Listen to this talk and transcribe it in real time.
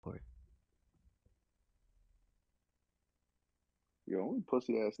Yo, only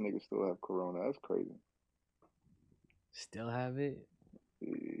pussy ass niggas still have corona. That's crazy. Still have it?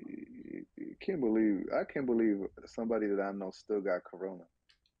 I can't believe somebody that I know still got corona.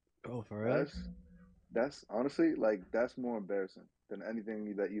 Oh, for real? That's that's honestly like that's more embarrassing than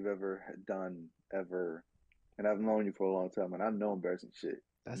anything that you've ever done ever. And I've known you for a long time, and I know embarrassing shit.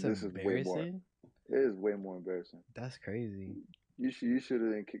 That's This is way more. embarrassing. It is way more embarrassing. That's crazy. You should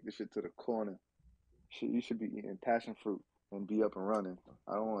have kicked the shit to the corner. You should be eating passion fruit and be up and running.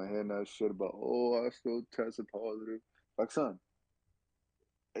 I don't want to hear that shit about I still tested positive. Like son,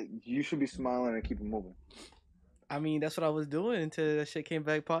 you should be smiling and keep it moving. I mean, that's what I was doing until that shit came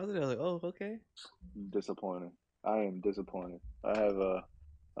back positive. I was like, oh, okay. Disappointed. I am disappointed. I have a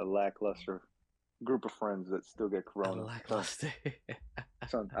lackluster group of friends that still get A corona. lackluster.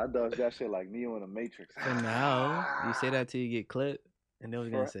 Son, I dodge that shit like Neo in the Matrix. For now, you say that till you get clipped, and then what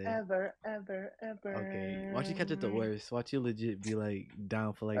you gonna say? Forever, ever, Okay, watch you catch it the ever. worst. Watch you legit be like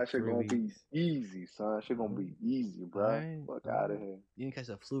down for like That shit three gonna be weeks. easy, son. That shit gonna Uh, be easy, all bruh. right, Fuck all out right. of here. You can catch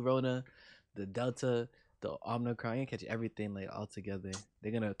the flu Rona, the Delta, the Omicron. You can catch everything like all together.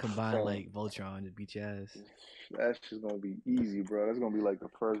 They're gonna combine Son, like Voltron to beat your ass. that shit's gonna be easy, bro. That's gonna be like the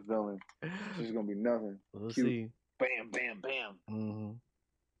first villain. It's just gonna be nothing. We'll Cute. see. Bam, bam, bam. Hmm.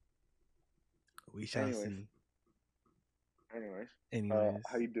 We shall Anyways, see. anyways. How Anyways,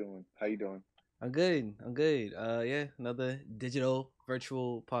 you doing? How you doing? I'm good. I'm good. Yeah, another digital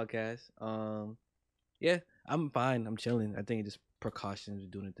virtual podcast. Yeah, I'm fine. I'm chilling. I think it's just precautions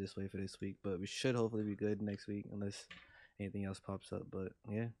doing it this way for this week, but we should hopefully be good next week unless anything else pops up. But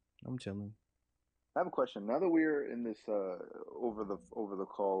yeah, I'm chilling. I have a question. Now that we're in this over the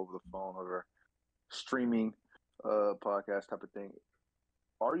call, over the phone, over streaming podcast type of thing,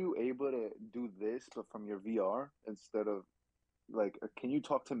 are you able to do this but from your VR instead of like can you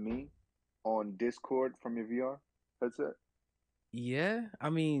talk to me on Discord from your VR headset? Yeah, I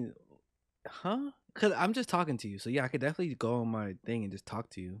mean, huh? Cause I'm just talking to you, so yeah, I could definitely go on my thing and just talk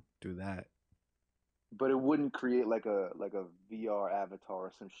to you through that. But it wouldn't create like a VR avatar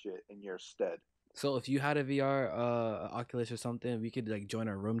or some shit in your stead. So if you had a VR, Oculus or something, we could like join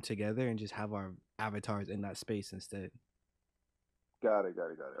a room together and just have our avatars in that space instead. Got it,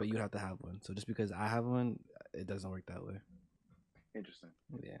 got it. But you Okay. have to have one. So just because I have one, it doesn't work that way. Interesting.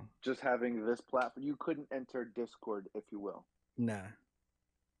 Yeah. Just having this platform, you couldn't enter Discord, if you will. Nah.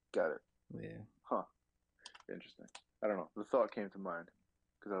 Got it. Yeah. Huh. Interesting. I don't know. The thought came to mind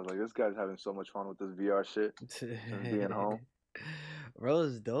because I was like, this guy's having so much fun with this VR shit since being home. Bro,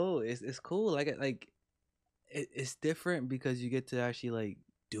 it's dope. It's cool. It's different because you get to actually like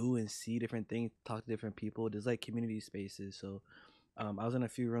do and see different things, talk to different people. There's like community spaces. So I was in a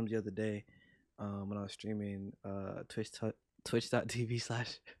few rooms the other day when I was streaming twitch.tv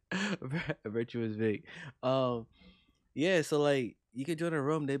slash virtuous Vic. Um yeah, so like you could join a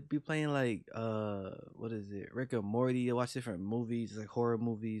room, they'd be playing like what is it? Rick and Morty, you watch different movies, like horror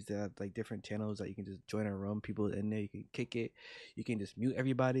movies that have like different channels that you can just join a room, people in there, you can kick it. You can just mute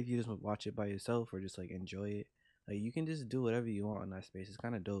everybody if you just want to watch it by yourself or just like enjoy it. Like you can just do whatever you want in that space. It's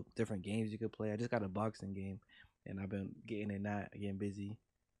kind of dope. Different games you could play. I just got a boxing game and I've been getting in that, getting busy.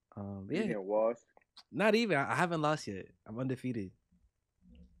 You Yeah, getting washed? not even. I haven't lost yet. I'm undefeated.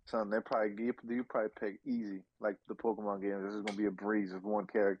 Son, they probably you probably pick easy like the Pokemon games. This is gonna be a breeze of one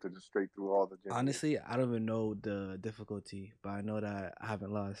character just straight through all the gym leaders. Honestly, I don't even know the difficulty, but I know that I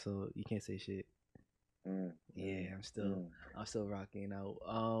haven't lost, so you can't say shit. Mm, Yeah, mm, I'm still mm. I'm still rocking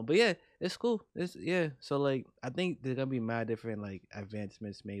out. But yeah, it's cool. It's yeah. So like I think there's gonna be mad different like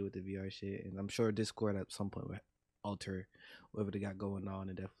advancements made with the VR shit, and I'm sure Discord at some point will alter whatever they got going on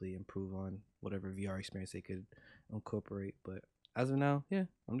and definitely improve on whatever VR experience they could incorporate. But as of now, yeah,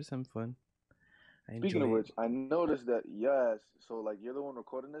 I'm just having fun. I Speaking enjoy of it. which, I noticed that yes, so like you're the one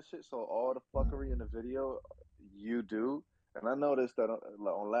recording this shit, so all the fuckery in the video you do, and I noticed that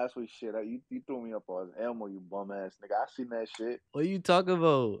on last week's shit, you threw me up on Elmo, you bum ass nigga. I seen that shit. What are you talking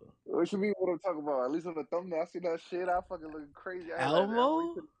about? What you mean? What I'm talking about? At least on the thumbnail, I seen that shit. I fucking looking crazy. I had like Elmo? Elmo.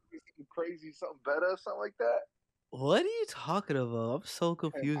 You could do something crazy, something better, or something like that. What are you talking about? I'm so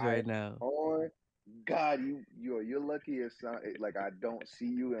confused I right now. on God, you're lucky it's not like I don't see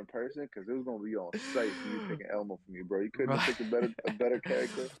you in person because it was gonna be on sight for you picking Elmo for me, bro. You couldn't have Right. picked a better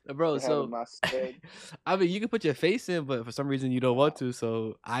character Bro, to have in so my stead. I mean you can put your face in, but for some reason you don't want Nah, to,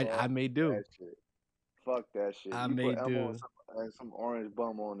 so I fuck may do. that shit. Fuck that shit. I You may put Elmo do. and some orange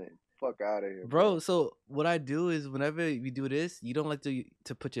bum on it. Fuck out of here, Bro, bro. so what I do is whenever we do this, you don't like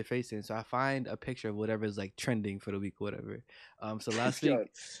to put your face in. So I find a picture of whatever is like trending for the week, whatever. So last Yo, week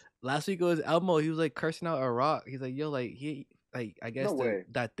it was Elmo. He was like cursing out a rock. He's like, yo, like he like I guess No the way.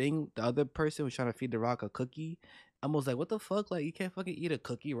 that thing the other person was trying to feed the rock a cookie. I was like, what the fuck? Like you can't fucking eat a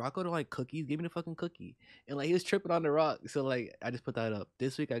cookie. Rocco don't like cookies. Give me the fucking cookie. And like he was tripping on the rock. So like I just put that up.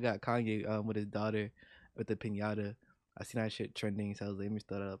 This week I got Kanye with his daughter with the pinata. I seen that shit trending, so I was like, let me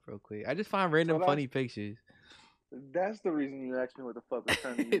throw that up real quick. I just find So random funny pictures. that's the reason you asked me what the fuck was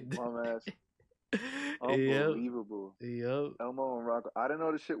trending, you bum ass. Yep. Unbelievable. Yep. Elmo and Rocco. I didn't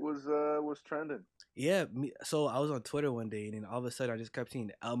know the shit was trending. Yeah, so I was on Twitter one day, and then all of a sudden I just kept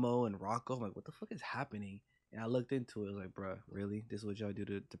seeing Elmo and Rocco. I'm like, what the fuck is happening? And I looked into it. I was like, bruh, really? This is what y'all do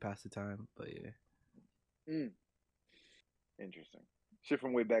to pass the time? But yeah, Mm, interesting. Shit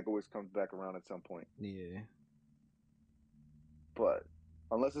from way back always comes back around at some point. yeah. But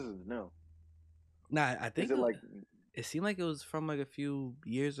unless this is new, Nah, I is think it like it seemed like it was from like a few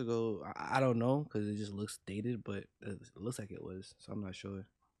years ago. I don't know because it just looks dated, but it looks like it was. So I'm not sure.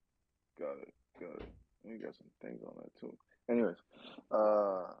 got it, got it. You got some things on that too. Anyways,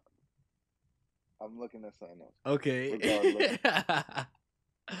 uh, I'm looking at something else. Regardless, Okay.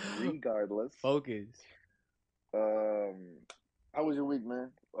 regardless, Focus. um, how was your week, man?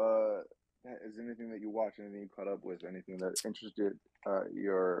 Is there anything that you watched, anything you caught up with, anything that interested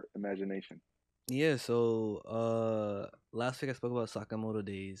your imagination? Yeah, so last week I spoke about Sakamoto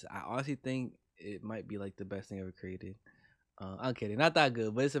days. I honestly think it might be like the best thing ever created. I'm kidding, not that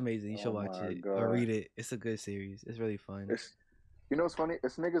good, but it's amazing. You should Oh watch my it or god, read it. It's a good series. It's really fun. it's what's funny?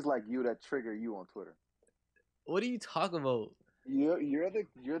 It's niggas like you that trigger you on Twitter. What are you talking about? You're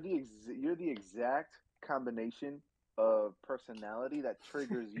the exact combination of personality that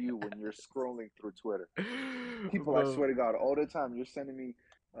triggers you when you're scrolling through Twitter. People, I Bro, swear to God, all the time you're sending me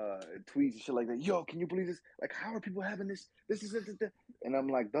tweets and shit like that. Yo, can you believe this? Like, how are people having this? This is it. And I'm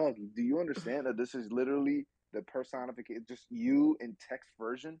like, dog, do you understand that this is literally the personification, just you in text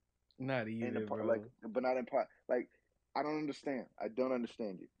version, not in the even, part, like, bro. but not in part. Like, I don't understand. I don't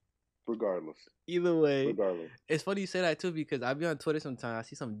understand you. Regardless, Either way, regardless. it's funny you say that too because I be on Twitter sometimes. I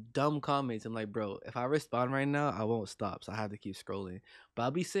see some dumb comments. I'm like, bro, if I respond right now, I won't stop. So I have to keep scrolling. But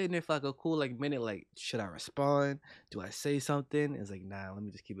I'll be sitting there for like a cool like minute. Like, should I respond? Do I say something? It's like, nah, let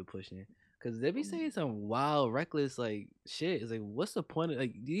me just keep it pushing. Cause they be saying some wild, reckless like shit. It's like, what's the point? Of,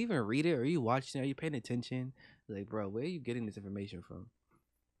 like, do you even read it? Are you watching it? Are you paying attention? Like, bro, where are you getting this information from?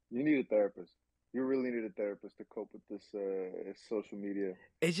 You need a therapist. You really need a therapist to cope with this social media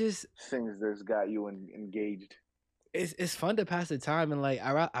It's just things that's got you engaged. it's fun to pass the time and like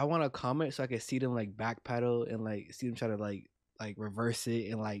I want to comment so I can see them like backpedal and like see them try to like reverse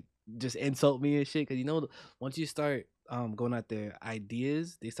it and like just insult me and shit because you know once you start going out their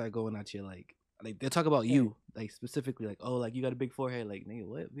ideas they start going at you like they'll talk about Hmm. you like specifically like oh like you got a big forehead like nigga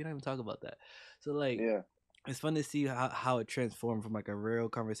what we don't even talk about that so like Yeah. it's fun to see how it transformed from like a real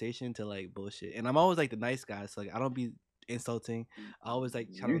conversation to like bullshit and I'm always like the nice guy so like I don't be insulting I always like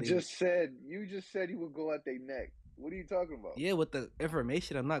try to leave it. You just said you would go at their neck. What are you talking about? Yeah, with the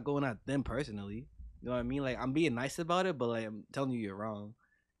information, I'm not going at them personally. You know what I mean? Like I'm being nice about it, but like I'm telling you you're wrong,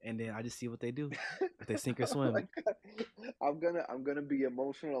 and then I just see what they do. If they sink or swim. Like, I'm gonna be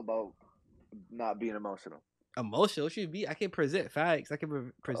emotional about not being emotional. Emotional should be. I can present facts. I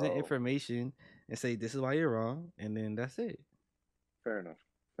can present Oh, information and say this is why you're wrong, and then that's it. fair enough.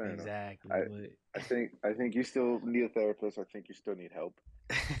 Fair enough. Exactly, I but I think you still need a therapist. I think you still need help.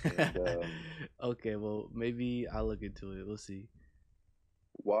 And okay, well maybe I'll look into it. We'll see.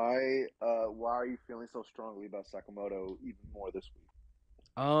 why are you feeling so strongly about Sakamoto even more this week?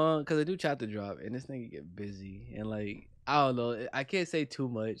 Cause I do chapter drop, and this nigga get busy, and like I don't know, I can't say too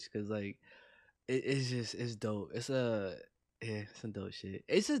much, cause like it's just it's dope. It's a yeah, it's some dope shit.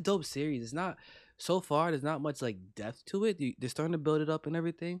 It's a dope series. It's not so far. There's not much like depth to it. They're starting to build it up and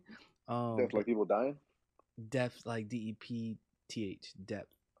everything. Death But like people dying? depth like DEPTH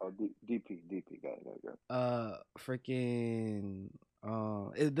depth. Oh, DP. Got it. Freaking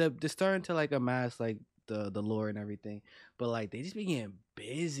they're starting to like amass like the lore and everything, but like they just be getting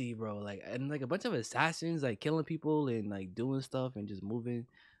busy, bro. Like and like a bunch of assassins like killing people and like doing stuff and just moving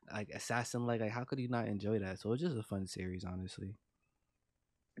like assassin like how could you not enjoy that? So it's just a fun series, honestly.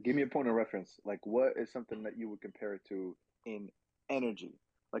 Give me a point of reference. Like, what is something that you would compare it to in energy?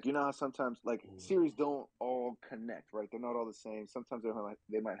 Like, you know how sometimes like series don't all connect, right? They're not all the same. Sometimes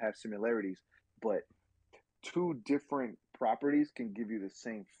they might have similarities, but two different properties can give you the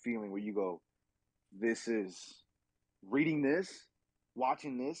same feeling where you go, "This is reading this,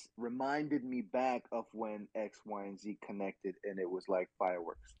 watching this reminded me back of when X, Y, and Z connected, and it was like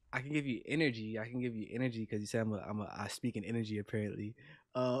fireworks." I can give you energy. I can give you energy because you said I speak in energy apparently.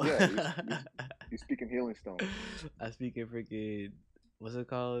 Yeah, you speak in healing stone. I speak in freaking what's it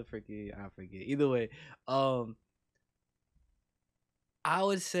called? Freaking I forget. Either way, um, I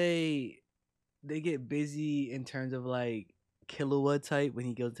would say they get busy in terms of like Killua type when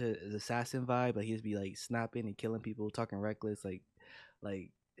he goes to his assassin vibe, like he just be like snapping and killing people, talking reckless, like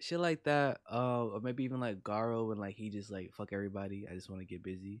shit like that. Or maybe even like Garo when like he just like fuck everybody. I just want to get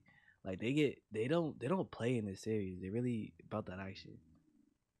busy. Like they don't play in this series. They really about that action.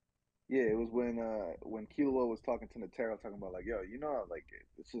 Yeah, it was when Killua was talking to Natero, talking about like, yo, you know, like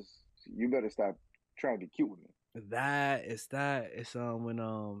this is you better stop trying to be cute with me. It's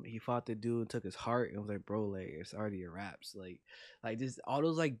when he fought the dude and took his heart and was like, bro, like it's already a wraps. Like just all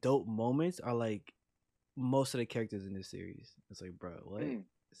those like dope moments are like most of the characters in this series. It's like, bro, what? Mm,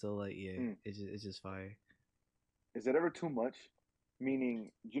 So like, yeah, mm. it's just fire. Is it ever too much?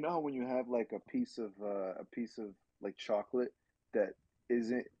 Meaning, you know how when you have like a piece of like chocolate that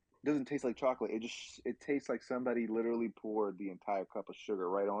isn't doesn't taste like chocolate. It tastes like somebody literally poured the entire cup of sugar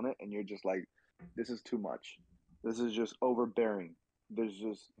right on it, and you're just like, this is too much. This is just overbearing. There's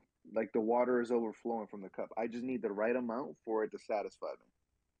just like the water is overflowing from the cup. I just need the right amount for it to satisfy me.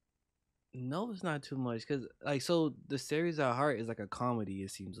 No, it's not too much because like so the series at heart is like a comedy.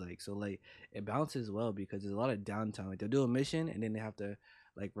 It seems like so like it balances well because there's a lot of downtime. Like they'll do a mission and then they have to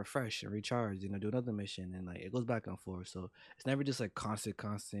like refresh and recharge. Do another mission and like it goes back and forth. So it's never just like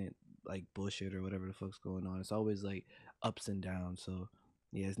constant like bullshit or whatever the fuck's going on. It's always like ups and downs. So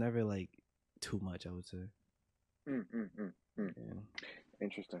yeah, it's never like too much. I would say. Mm, mm, mm, mm. Yeah.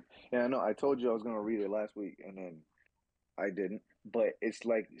 Interesting. Yeah, I know. I told you I was gonna read it last week, and then I didn't, but it's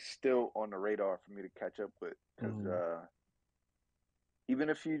like still on the radar for me to catch up with because Mm-hmm. even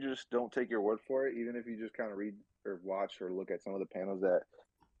if you just don't take your word for it, even if you just kind of read or watch or look at some of the panels that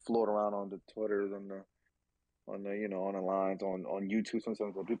float around on the Twitters, on the on the lines on YouTube,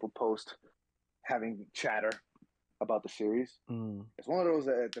 sometimes when people post having chatter about the series, Mm. it's one of those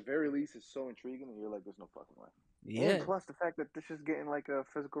that at the very least is so intriguing that you're like, there's no fucking way. And Yeah. plus the fact that this is getting like a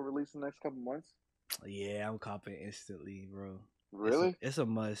physical release in the next couple months. Yeah, I'm copping instantly, bro. Really? It's a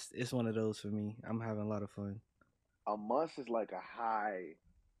must. It's one of those for me. I'm having a lot of fun. A must is like a high.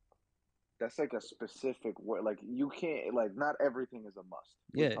 That's like a specific word. Like you can't like not everything is a must.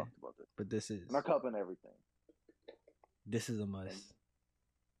 We've Yeah, talked about this. but I'm not covering everything. this is a And must.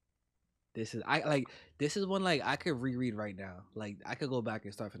 This is I like this is one like I could reread right now. Like I could go back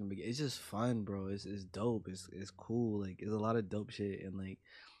and start from the beginning. It's just fun, bro. It's dope. It's cool. Like it's a lot of dope shit and like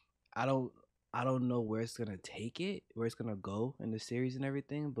I don't I don't know where it's gonna take it, where it's gonna go in the series and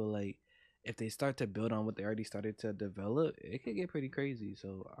everything, but like if they start to build on what they already started to develop, it could get pretty crazy.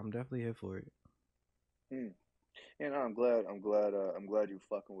 So I'm definitely here for it. mm, no, I'm glad you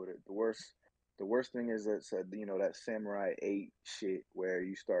fucking with it. The worst thing is that said, that Samurai 8 shit where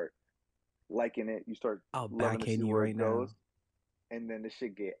you start liking it, you start I'll loving to see backhand you where right it now. goes, and then this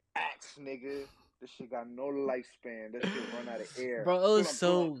shit get axed, nigga. This shit got no lifespan. This shit run out of air. Bro, it was Plunk,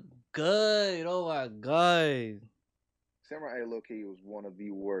 plunk. so good. Oh my god. Samurai 8 low key was one of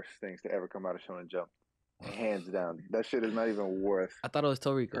the worst things to ever come out of Shonen Jump. Hands down. That shit is not even worth I thought it was per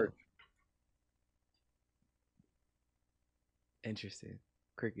Toriko. Interesting.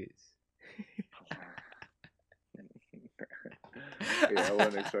 Crickets. Yeah, I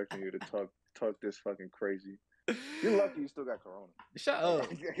wasn't expecting you to talk this fucking crazy. You're lucky you still got corona. Shut Like up.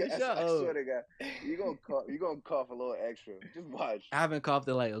 Shut I up. swear to God, you gonna cough a little extra. Just watch. I haven't coughed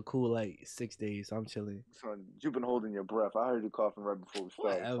in like a cool like 6 days, so I'm chilling. Son, you've been holding your breath. I heard you coughing right before we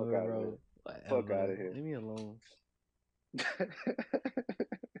started. Fuck Whatever, out of here. bro. Fuck out Whatever. of here. Leave me alone.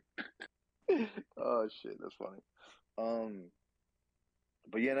 Oh shit, that's funny. Um,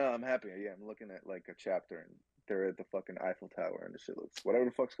 but yeah, no, I'm happy. Yeah, I'm looking at like a chapter and they're at the fucking Eiffel Tower and the shit looks whatever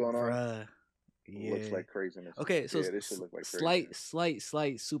the fuck's going on Bruh. looks Yeah. like craziness. Okay, so Yeah, this should look like craziness.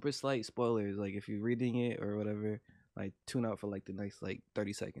 slight, super slight spoilers. Like if you're reading it or whatever, like tune out for like the next like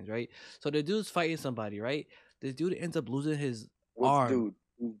 30 seconds, right? So the dude's fighting somebody, right? This dude ends up losing his What's arm. dude?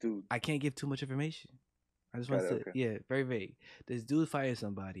 Who's dude? I can't give too much information. I just want Got it. to, Okay. yeah, very vague. This dude fighting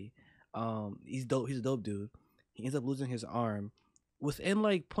somebody. He's dope. He's a dope dude. He ends up losing his arm within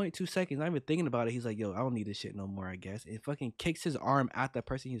like point 0.2 seconds. Not even thinking about it. He's like, "Yo, I don't need this shit no more." I guess. And fucking kicks his arm at the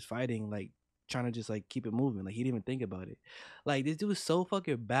person he's fighting, like trying to just like keep it moving. Like he didn't even think about it. Like this dude is so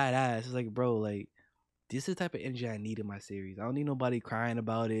fucking badass. It's like, bro, like this is the type of energy I need in my series. I don't need nobody crying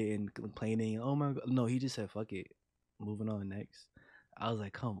about it and complaining. Oh my god, no, he just said, "Fuck it, moving on next." I was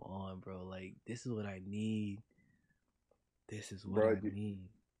like, come on, bro. Like, this is what I need. This is what Bro, I need.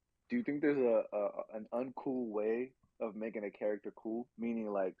 do you think there's an uncool way of making a character cool?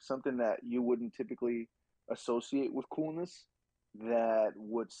 Meaning like something that you wouldn't typically associate with coolness that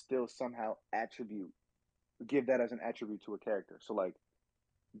would still somehow attribute give that as an attribute to a character. So like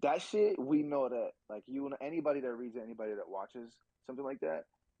that shit, we know that like you and anybody that reads it, anybody that watches something like that,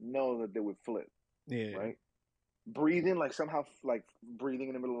 know that they would flip, Yeah. right? Breathing, like somehow like breathing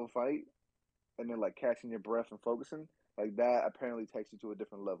in the middle of a fight and then like catching your breath and focusing, like that apparently takes you to a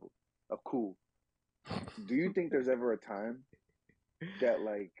different level of cool. Do you think there's ever a time that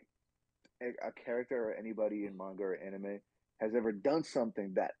like a character or anybody in manga or anime has ever done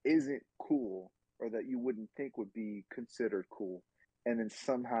something that isn't cool or that you wouldn't think would be considered cool and then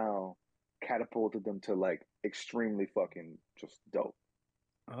somehow catapulted them to like extremely fucking just dope?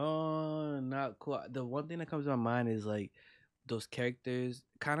 Oh, not cool. The one thing that comes to my mind is like those characters,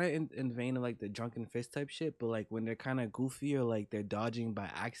 kind of in vein of like the drunken fist type shit, but like when they're kind of goofy or like they're dodging by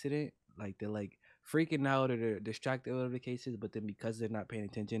accident, like they're like freaking out or they're distracted, whatever the case is. But then because they're not paying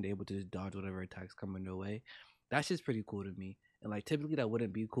attention, they're able to just dodge whatever attacks coming their way. That's just pretty cool to me. And like typically that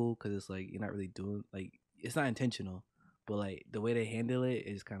wouldn't be cool because it's like you're not really doing like it's not intentional. But like the way they handle it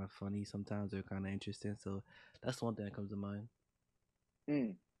is kind of funny sometimes. They're kind of interesting. So that's one thing that comes to mind.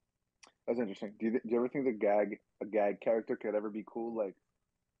 Mm, that's interesting. Do you ever think a gag character could ever be cool like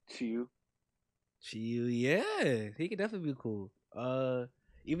Chiyu? Chill, yeah, he could definitely be cool.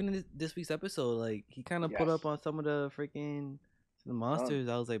 Even in this week's episode, like he kind of put Yes, up on some of the freaking the son. monsters.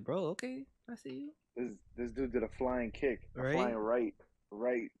 I was like, bro, okay, I see you, This dude did a flying kick, a flying right?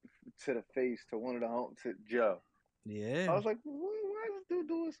 right to the face to one of the home to Joe. I Yeah, was like, why is this dude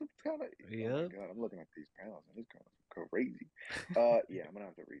doing some kind of? Oh my yep. god, I'm looking at these panels and it's kind of crazy. Yeah, I'm gonna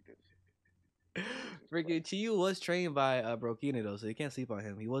have to read this. Jesus Freaking Christ. Chiyu was trained by Brokina though, so you can't sleep on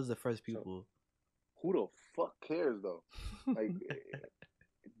him. He was the first So pupil. who the fuck cares though? Like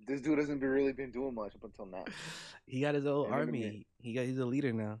this dude hasn't been really been doing much up until now. He got his own Ain't never been. army. He's a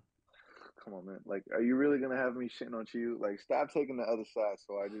leader now. Come on, man. Like, are you really gonna have me shitting on you? Like, stop taking the other side,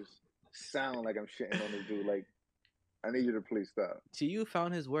 so I just sound like I'm shitting on this dude. Like, I need you to please stop. Chiyu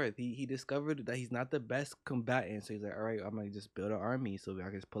found his worth. He discovered that he's not the best combatant, so he's like, all right, I'm gonna just build an army so I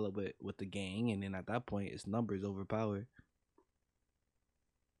can just pull up with the gang, and then at that point, its numbers overpower.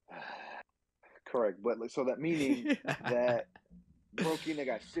 Correct, but like, so that meaning that Brokina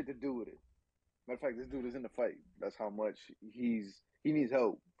got shit to do with it. Matter of fact, this dude is in the fight. That's how much he needs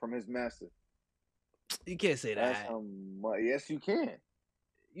help from his master. You can't say That's that. how much. Yes, you can.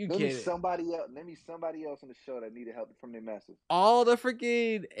 You Name me can't. somebody else. Name me somebody else on the show that needed help from their masters. All the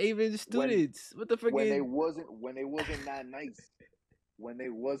freaking Avon When students with the they freaking. wasn't that nice. When they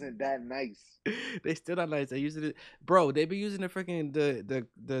wasn't that nice. They still not nice. They using it, bro. They been using the freaking the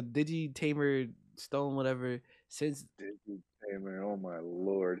Digi Tamer Stone whatever Hey man, oh my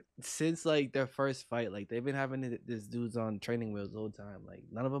lord. since like their first fight. Like they've been having this dudes on training wheels the whole time. Like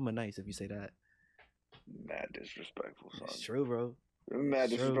none of them are nice if you say that. Mad disrespectful, It's son. true, bro. Mad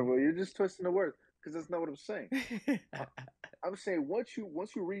It's true. disrespectful. You're just twisting the words because that's not what I'm saying. I, I'm saying once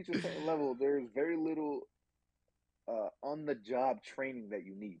you reach a certain level, there's very little on the job training that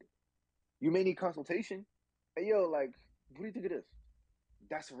you need. You may need consultation. Hey yo, like, what do you think of this?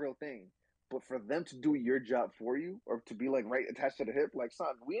 That's a real thing. But for them to do your job for you, or to be like right attached to the hip, like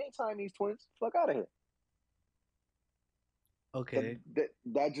son, we ain't tying these twins. Fuck out of here. That Okay.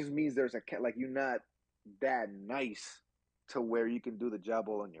 that just means there's a like you're not that nice to where you can do the job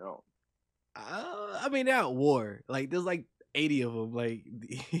all on your own. I mean, they're at war. Like there's like 80 of them. Like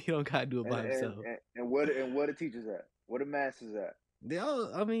he don't gotta do it And by himself. what the teachers at? What the masters at? They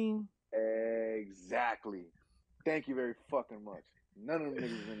all. I mean, Exactly. Thank you very fucking much. None of them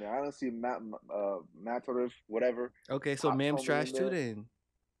niggas is in there. I don't see Matt or whatever. okay. So Pop Mam's Tome is trash in too. there. Then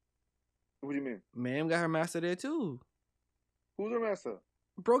What do you mean? Mam got her master there too. Who's her master?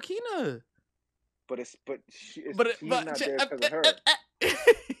 Brokina. He's not there because of her.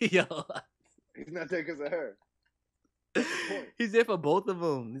 Yo, He's not there because of her. That's the point. he's there for both of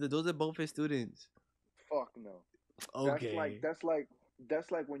them. Those are both his students. Fuck no. That's like Okay. that's like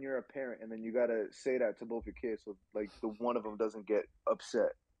that's like when you're a parent and then you gotta say that to both your kids so like the one of them doesn't get upset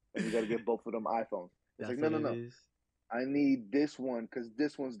and you gotta get both of them iPhones. It's like That's no what no it no. is. I need this one because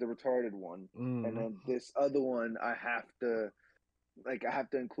this one's the retarded one, and Mm, then this other one I have to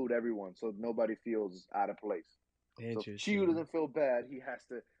include everyone so nobody feels out of place. So if Chiyu interesting. doesn't feel bad, he has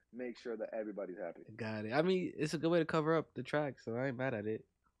to make sure that everybody's happy. Got it. I mean, it's a good way to cover up the track, so I ain't mad at it.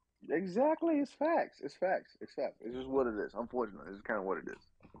 Exactly, it's facts. It's facts. It's facts. It's just what it is. Unfortunately, it's kind of what it is.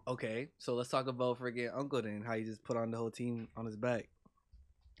 Okay, so let's talk about freaking Uncle then. How he just put on the whole team on his back.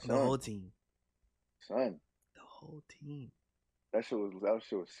 The whole Son, team. son, The whole team. that shit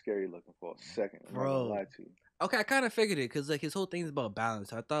was scary looking for a second. I'm not gonna Bro, lie to you. Okay, I kind of figured it because like his whole thing is about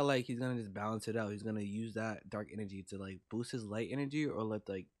balance. I thought like he's gonna just balance it out. He's gonna use that dark energy to like boost his light energy, or like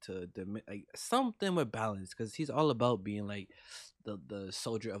to like something with balance, because he's all about being like the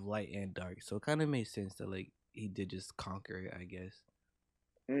soldier of light and dark. So it kind of makes sense that like he did just conquer it, I guess.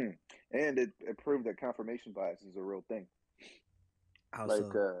 Mm. And it proved that confirmation bias is a real thing. How Like,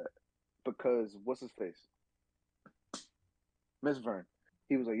 so? because what's his face, Miss Vern,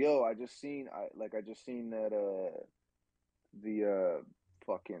 he was like, "Yo, I just seen that the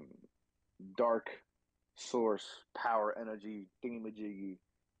fucking dark source power energy thingamajiggy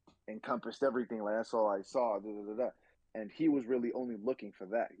encompassed everything. Like that's all I saw." Da, da, da, da. And he was really only looking for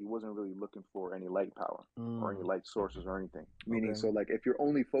that. He wasn't really looking for any light power or any Mm, light sources or anything. Meaning, okay. so like if you're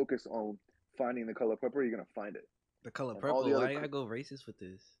only focused on finding the color purple, you're gonna find it, The color and all purple. the other Why I go racist with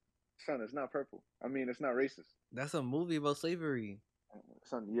this? son, it's not purple. I mean, it's not racist. That's a movie about slavery.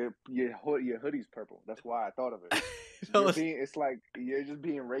 Son, your hoodie's purple. That's why I thought of it. No, You're being it's like you're just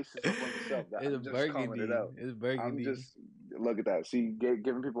being racist up on yourself. That it's I'm just calling it burgundy. out. It's I'm burgundy. just look at that. See,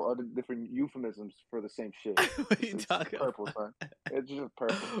 giving people other different euphemisms for the same shit. What are you It's talking purple, son. about? It's just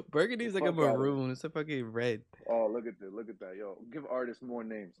purple. Burgundy The is like a fuck out of it. maroon. It's a fucking red. Oh, look at that, yo. Give artists more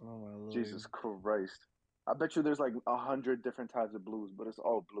names. Oh my lord. Jesus Christ. I bet you there's like 100 different types of blues, but it's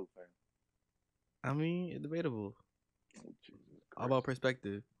all blue, fam. I mean, it's debatable. Oh, Jesus All about Christ.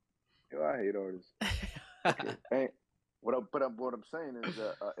 perspective. Yo, I hate artists. Okay, and what I'm saying is,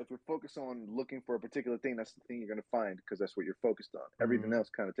 if you're focused on looking for a particular thing, that's the thing you're gonna find because that's what you're focused on. Everything mm, else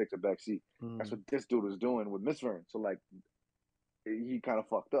kind of takes a back seat. That's mm. what this dude was doing with Miss Vern. So like, he kind of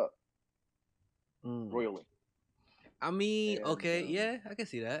fucked up Mm. royally, I mean, and okay, yeah, I can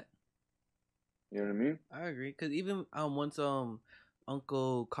see that. you know what I mean? I agree. Cause even once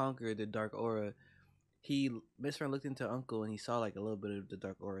Uncle conquered the dark aura, he Miss Friend looked into Uncle and he saw like a little bit of the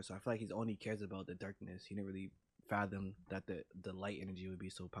dark aura. So I feel like he's only cares about the darkness. He didn't really fathom that the light energy would be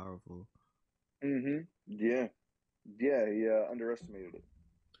so powerful. Mm-hmm. Yeah, yeah. He underestimated it.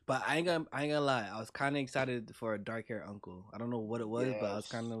 But I ain't gonna lie. I was kind of excited for a dark hair uncle. I don't know what it was, but I was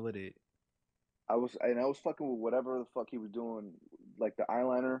kind Yes, of with it. I was fucking with whatever the fuck he was doing, like the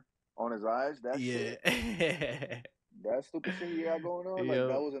eyeliner on his eyes. That Yeah. shit, that stupid shit he got going on, like that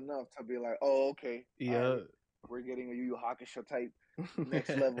Yep. was enough to be like, oh, okay, all right, Yep. we're getting a Yu Yu Hakusho type next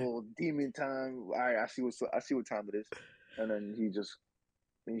level demon time. All right, I see what time it is. And then he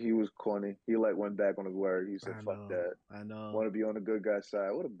was corny. He like went back on his word. He said, I "Fuck know. that. I know. Want to be on the good guy's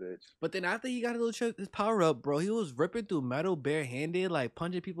side? What a bitch." But then after he got his power up, bro, he was ripping through metal barehanded, like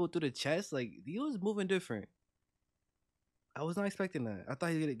punching people through the chest. Like he was moving different. I was not expecting that. I thought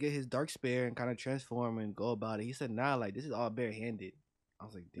he was gonna get his dark spear and kind of transform and go about it. He said, "Nah, like this is all barehanded." I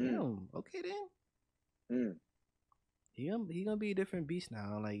was like, Mm, "Damn, okay then." mm. He gonna be a different beast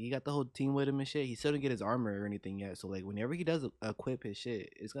now. Like he got the whole team with him and shit. He still didn't get his armor or anything yet. So like whenever he does equip his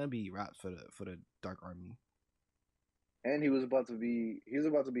shit, it's gonna be raps for the Dark Army. And he was about to be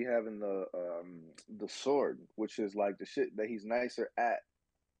having the sword, which is like the shit that he's nicer at.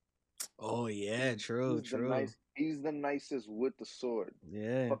 Oh yeah, true, true. He's the nicest with the sword.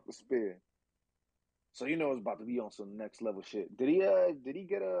 Yeah. Fuck the spear. So you know it's about to be on some next level shit. Did he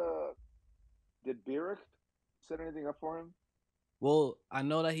get a did Beric set anything up for him? Well, I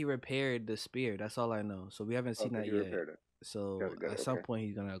know that he repaired the spear. That's all I know. So we haven't seen Okay, that he yet. repaired it. So Got at it, some okay. point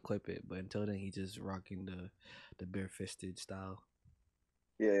he's gonna equip it, but until then he's just rocking the bare fisted style.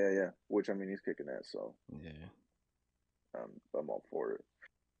 Yeah. Which I mean he's kicking ass, so Yeah. I'm all for it.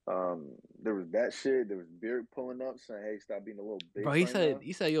 There was that shit. There was Beric pulling up saying, "Hey, stop being a little Bro, bitch right now."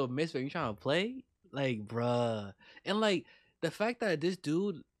 he said, yo, Misfit, you trying to play? Like, bruh. And like the fact that this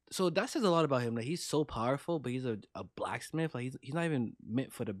dude, so that says a lot about him. Like he's so powerful, but he's a blacksmith. Like he's not even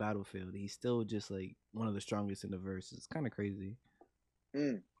meant for the battlefield. He's still just like one of the strongest in the verse. It's kind of crazy.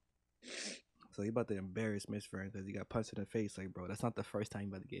 Mm. So he about to embarrass Miss Friend because he got punched in the face. Like, bro, that's not the first time you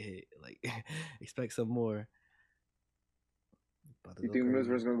about to get hit. Like, expect some more. About to You go think crazy.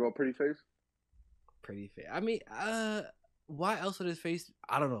 Mizra's gonna go pretty face? Pretty fair. I mean, why else would his face?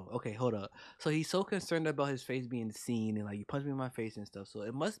 I don't know. Okay, hold up. So he's so concerned about his face being seen and like you punch me in my face and stuff. So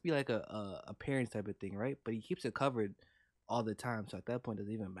it must be like a parents type of thing, right? But he keeps it covered all the time. So at that point, does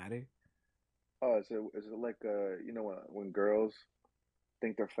it even matter? Oh, is it like you know when girls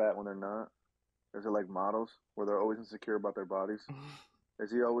think they're fat when they're not? Is it like models where they're always insecure about their bodies? Is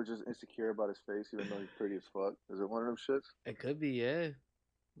he always just insecure about his face even though he's pretty as fuck? Is it one of them shits? It could be, yeah,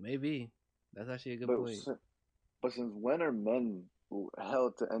 maybe. That's actually a good But point. but since when are men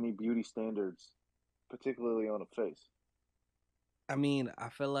held to any beauty standards, particularly on a face? I mean, I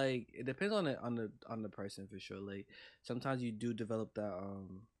feel like it depends on the person for sure. Like sometimes you do develop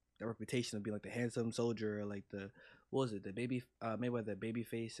the reputation of being like the handsome soldier or like the what was it the baby Mayweather baby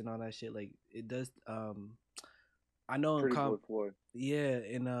face and all that shit. Like it does. I know in Pretty boy Floyd. yeah,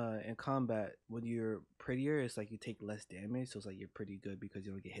 in combat when you're prettier, it's like you take less damage, so it's like you're pretty good because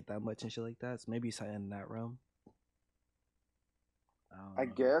you don't get hit that much and shit like that. So maybe something in that realm. I don't I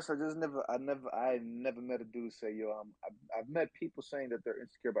know. guess I never met a dude say, yo, I've met people saying that they're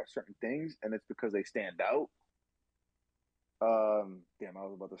insecure about certain things, and it's because they stand out. Damn, I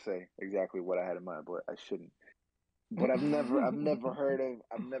was about to say exactly what I had in mind, but I shouldn't. But I've never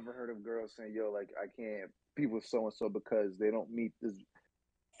heard of girls saying, yo, like I can't be with so and so because they don't meet this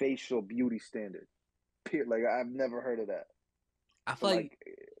facial beauty standard. Like I've never heard of that. I So feel like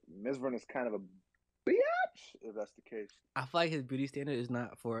like, Ms. Vern is kind of a bitch if that's the case. I feel like his beauty standard is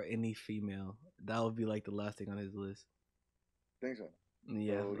not for any female. That would be like the last thing on his list. Think so.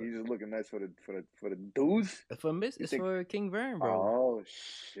 Yeah, So he's just looking nice for the dudes. for Miss, You it's think? for King Vern, bro. Oh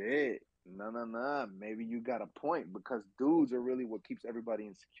shit! No, no, no. Maybe you got a point because dudes are really what keeps everybody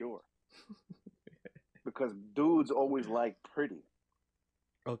insecure. Because dudes always like pretty,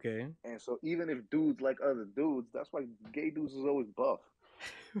 Okay. and so even if dudes like other dudes, that's why gay dudes is always buff.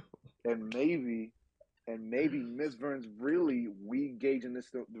 And maybe Miss Vern's really we gauging this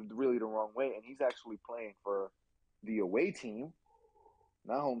really the wrong way, and he's actually playing for the away team,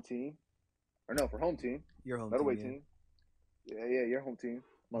 not home team, or no, for home team, Your home not team, away yeah. team. Yeah, yeah, your home team,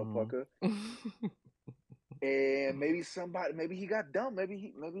 motherfucker. Mm-hmm. And maybe he got dumb. Maybe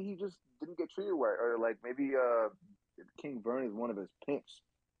he just didn't get treated right, or like maybe King Vern is one of his pimps.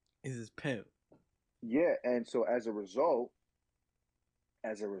 Is his pimp. Yeah, and so as a result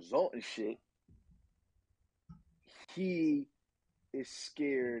of shit, he is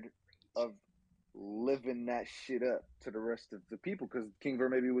scared of living that shit up to the rest of the people because King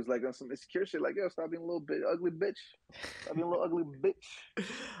Vern maybe was like on some insecure shit, like yo, stop being a little bit ugly bitch, stop being a little ugly bitch.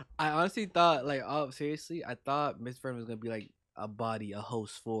 I honestly thought, like, oh, seriously, I thought Miss Vern was gonna be like a body, a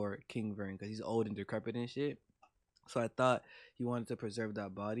host for King Vern because he's old and decrepit and shit. So I thought he wanted to preserve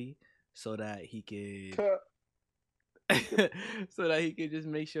that body so that he could He could so that he could just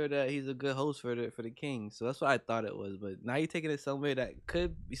make sure that he's a good host for the king. So that's what I thought it was. But now you're taking it somewhere that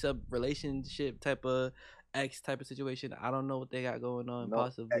could be some relationship type of ex type of situation. I don't know what they got going on. no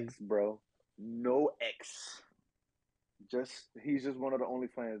Possibly. X, bro, no X. Just he's just one of the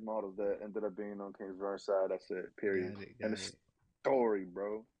OnlyFans models that ended up being on King's Vern's side. That's it. Period. Got it. And Got the it. story,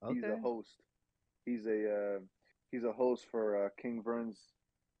 bro. He's a Okay. host. He's a uh, he's a host for King Vern's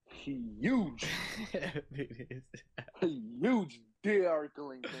huge, It is. huge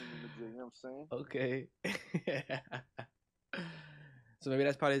de-arcling thing in the gym. You know what I'm saying? Okay. So maybe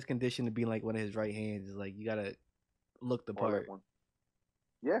that's part of his condition to being like one of his right hands. Is like you gotta look the Or like part. one.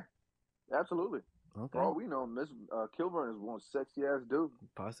 Yeah, absolutely. For Okay. all we know, Miss Kilburn is one sexy ass dude.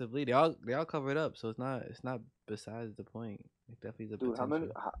 Possibly they all covered up, so it's not besides the point. It definitely is a Dude, how many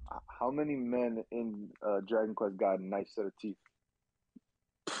potential. how many men in Dragon Quest got a nice set of teeth?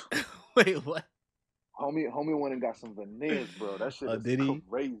 Wait, what? Homie went and got some veneers, bro. That shit Oh, is did he?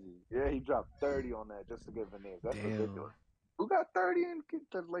 crazy. Yeah, he dropped 30 on that just to get veneers. That's Damn. ridiculous. Who got 30 and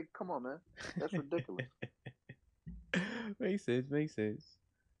like, come on, man. That's ridiculous. Makes sense. Makes sense.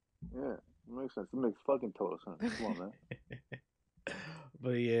 Yeah, it makes sense. It makes fucking total sense. Come on, man. But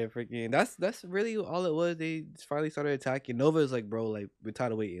yeah, freaking that's really all it was. They finally started attacking. Nova's like, bro, like we're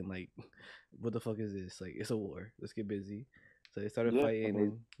tired of waiting. Like, what the fuck is this? Like, it's a war. Let's get busy. So they started Yeah, fighting,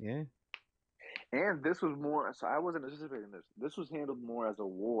 and yeah, and this was more. So I wasn't anticipating this. This was handled more as a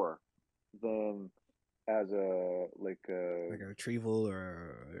war than as a like a retrieval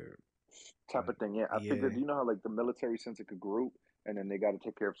or type like of thing. Yeah, I yeah, figured. You know how like the military sends like a group, and then they got to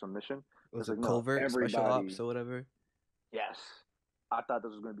take care of some mission. was It's it like no, covert special everybody. ops or whatever? Yes, I thought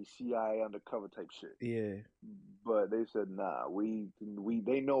this was gonna be CIA undercover type shit. Yeah, But they said, nah, we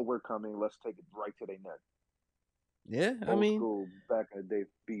they know we're coming. Let's take it right to their neck. yeah. Old school back in the day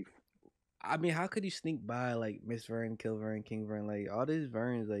beef. I mean, how could you sneak by like Miss Vern, Kill Vern, King Vern, like all these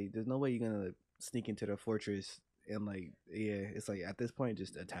Verns? Like, there's no way you're gonna sneak into the fortress and like, yeah, it's like at this point,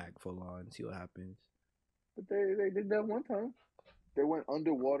 just attack full on, see what happens. But they did that one time. They went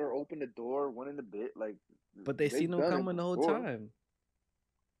underwater, opened the door, went in the bit. Like But they seen they've them done it coming the whole before. time.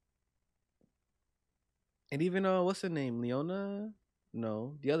 And even what's her name, Leona?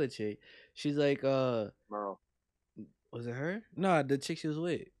 No, the other chick. She's like, Merle, was it her? Nah, the chick she was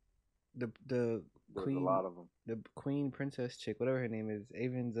with, the there's a queen, lot of them. the queen princess chick, whatever her name is.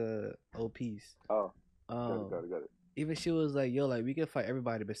 Avon's old piece. Oh, got it, Um, got it, got it. even she was like, yo, like we can fight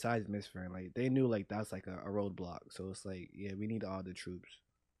everybody besides Miss Fern. Like they knew like that's like a roadblock. So it's like, yeah, we need all the troops.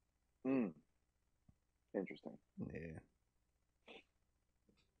 Mm, interesting. Yeah.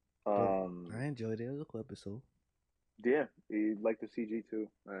 But Um, I enjoyed it. It was a cool episode. yeah, he liked the CG too.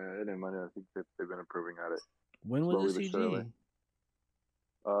 I didn't mind it. I think that they've been improving at it When was the slowly but surely.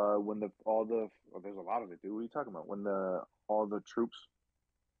 CG? When the all the there's a lot of it, dude. What are you talking about? When the all the troops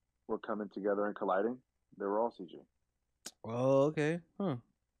were coming together and colliding, they were all CG. Oh, okay. Huh.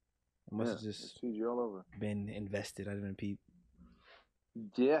 I must Yeah, have it's just CG all over. been invested. I didn't peep.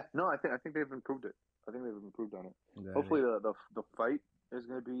 Yeah, no, I think they've improved it. I think they've improved on it. Got Hopefully, it. the fight is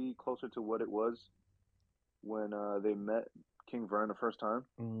going to be closer to what it was when they met King Vern the first time,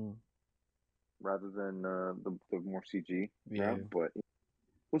 Mm, rather than the more CG route. yeah. But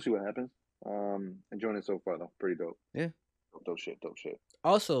we'll see what happens. Enjoying it so far though. Pretty dope. Yeah. Dope shit. Dope shit.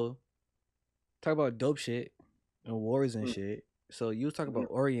 Also, talk about dope shit and wars and Mm, shit. So you was talking mhm.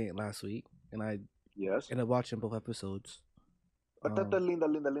 about Orient last week, and I Yes. ended up watching both episodes. Patata Um. linda,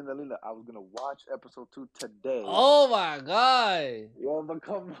 linda, linda, linda. I was gonna watch episode 2 today. Oh my god! Yeah, but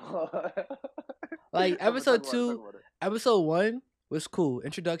come on. Like But talk episode about it. Talk two, about it. episode one was cool.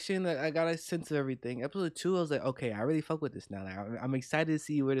 Introduction, like, I got a sense of everything. Episode two, I was like, okay, I really fuck with this now. Like, I'm excited to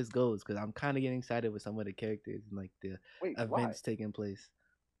see where this goes because I'm kind of getting excited with some of the characters and like the Wait, why? events taking place.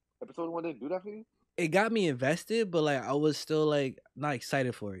 Episode 1 didn't do that for you? It got me invested, but like I was still like not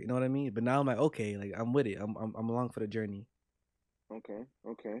excited for it. You know what I mean? But now I'm like, okay, like I'm with it. I'm along for the journey. Okay,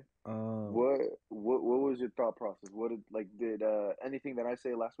 okay. Um. What was your thought process? What did anything that I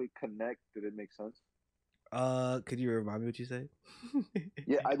say last week connect? Did it make sense? Could you remind me what you said?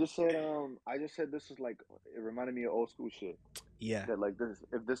 Yeah, I just said this is like it reminded me of old school shit. Yeah. That like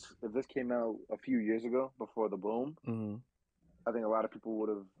this came out a few years ago before the boom, Hmm. I think a lot of people would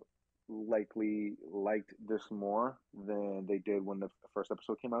have likely liked this more than they did when the first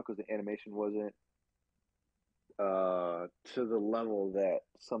episode came out because the animation wasn't to the level that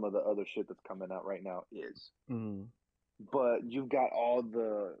some of the other shit that's coming out right now is. Hmm. But you've got all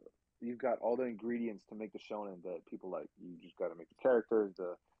the ingredients to make the shonen that people like. You just got to make the characters,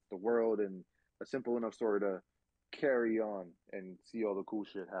 the world, and a simple enough story to carry on and see all the cool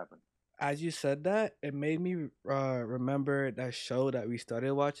shit happen. As you said that, it made me remember that show that we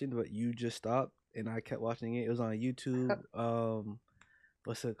started watching, but you just stopped, and I kept watching it. It was on YouTube.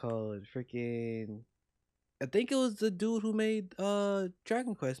 What's it called? Freaking. I think it was the dude who made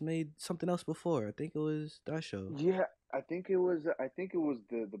Dragon Quest made something else before. I think it was that show. Yeah, I think it was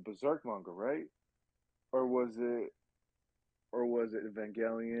the Berserk manga, right? Or was it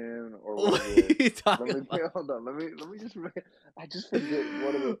Evangelion or was What are it you let talking me about? hold on, let me just I just forget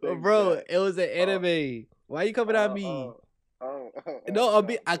one of the things Bro, that it was an uh anime. Why you coming at uh me? uh No, no,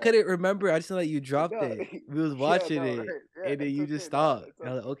 I no, couldn't remember. I just know that you dropped no, it. We was yeah, watching no, it, right, yeah, and then it's you just okay, no, stopped. it's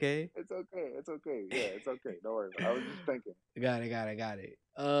I was like, okay, okay, it's okay, yeah, it's okay, no worries. I was just thinking, got it.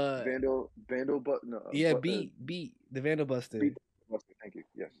 Vandal, but no, Yeah, but beat the Vandal beat Buster. thank you,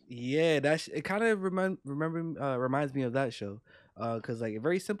 yes, Yeah, it kind of reminds me of that show. Cause like a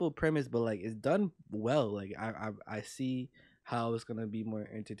very simple premise, but like it's done well. Like I see how it's gonna be more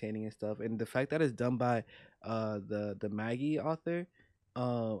entertaining and stuff, and the fact that it's done by the Maggie author,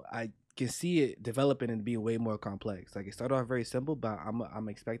 I can see it developing and being way more complex. Like it started off very simple, but I'm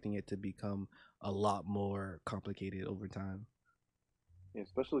expecting it to become a lot more complicated over time. yeah,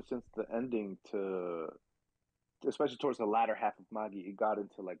 especially since the ending to especially towards the latter half of Magi, it got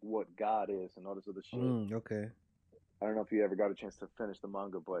into like what God is and all this other shit. Okay. I don't know if you ever got a chance to finish the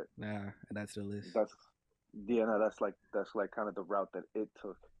manga, but Nah, that's the list. that's yeah, no, that's like kind of the route that it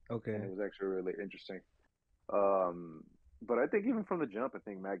took, and it Okay. was actually really interesting. Um, but I think even from the jump, I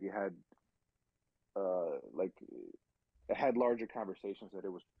think Maggie had like it had larger conversations that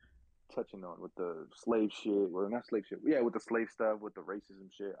it was touching on with the slave shit, or not slave shit, yeah, with the slave stuff, with the racism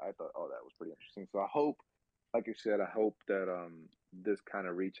shit. I thought, oh, that was pretty interesting. So I hope, like you said, I hope that this kind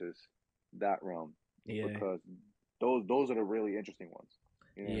of reaches that realm Yeah. because those are the really interesting ones.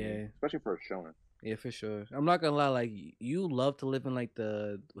 You know what I mean? Yeah. Especially for a shonen. Yeah, for sure. I'm not gonna lie, like you love to live in like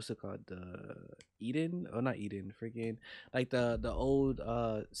the what's it called? The Eden? Or not Eden, freaking like the old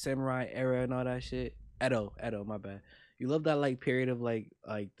samurai era and all that shit. Edo, my bad. You love that like period of like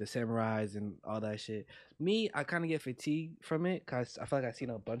the samurais and all that shit. Me, I kinda get fatigued from it because I feel like I've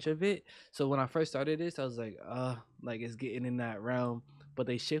seen a bunch of it. So when I first started this, I was like it's getting in that realm. But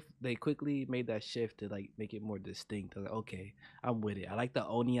they quickly made that shift to like make it more distinct. I was like, okay, I'm with it. I like the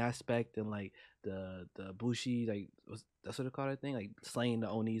Oni aspect and like the bushi, like that's what they call that thing, like slaying the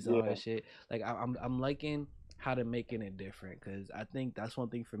onis and all that Yeah, shit. Like I'm liking how to making it different because I think that's one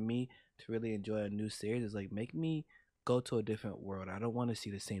thing for me to really enjoy a new series is like make me go to a different world. I don't want to see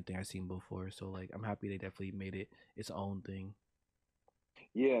the same thing I've seen before. So like I'm happy they definitely made it its own thing.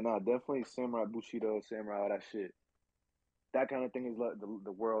 yeah, no, definitely Samurai Bushido, Samurai, all that shit. that kind of thing is like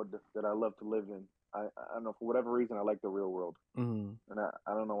the world that I love to live in. I don't know, for whatever reason I like the real world, Mm, and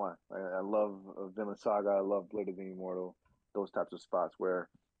I don't know why. I love Vinland Saga. I love Blade of the Immortal. Those types of spots where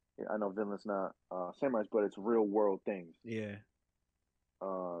I know Vinland's not samurais, but it's real world things. yeah.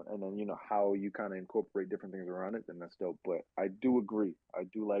 And then how you kind of incorporate different things around it, then that's dope. But I do agree. I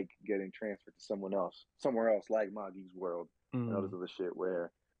do like getting transferred to somewhere else, like Magi's world and all this Mm. other shit,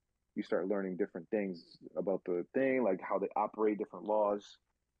 where you start learning different things about the thing, like how they operate, different laws.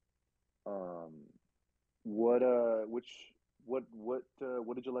 Um, what which what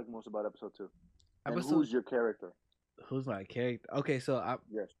did you like most about episode 2? And Episode. who's your character? Who's my character? Okay, so I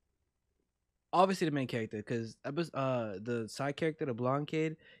Yes, obviously the main character because the side character, the blonde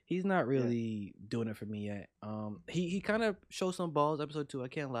kid, he's not yeah. really doing it for me yet. He kind of shows some balls episode 2. I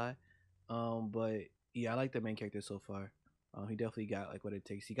can't lie. But yeah, I like the main character so far. He definitely got like what it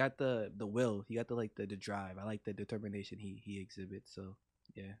takes. He got the will. He got the like the drive. I like the determination he exhibits. So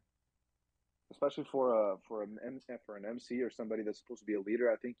yeah, Especially for an MC or somebody that's supposed to be a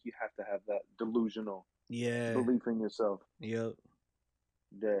leader, I think you have to have that delusional yeah, belief in yourself yep,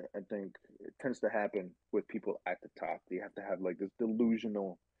 that I think it tends to happen with people at the top. They have to have like this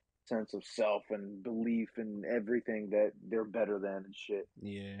delusional sense of self and belief in everything that they're better than and shit,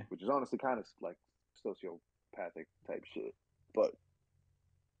 yeah, which is honestly kind of like sociopathic type shit. But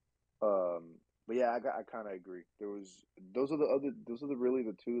um, but yeah, I kind of agree. Those are the really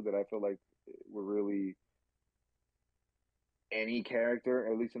the two that I feel like were really any character,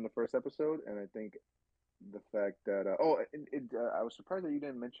 at least in the first episode. And I think the fact that I was surprised that you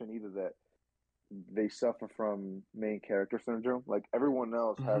didn't mention either that they suffer from main character syndrome. Like everyone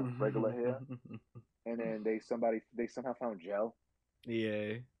else have regular hair, and then they somehow found gel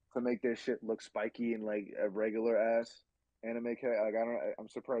yeah. to make their shit look spiky and like a regular ass anime character. Like I don't, I'm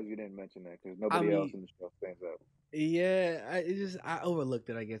surprised you didn't mention that because I nobody else mean, in the show stands out. yeah, I overlooked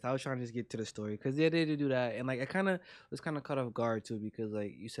it. I guess I was trying to just get to the story because yeah, they did do that, and like I kind of was kind of caught off guard too because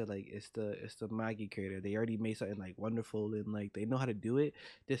like you said, like it's the Maggie creator. They already made something like wonderful and like they know how to do it.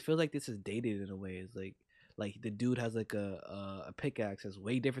 This feels like this is dated in a way. It's like the dude has like a pickaxe that's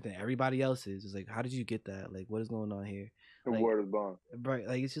way different than everybody else's. It's like how did you get that? Like what is going on here? The Like word is bond. right,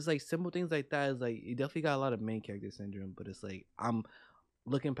 like it's just like simple things like that. Is like you definitely got a lot of main character syndrome, but it's like I'm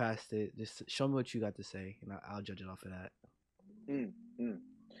looking past it. Just show me what you got to say, and I'll judge it off of that. Mm, mm.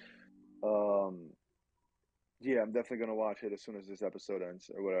 Um, yeah, I'm definitely gonna watch it as soon as this episode ends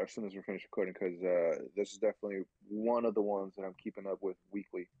or whatever, as soon as we're finished recording, because this is definitely one of the ones that I'm keeping up with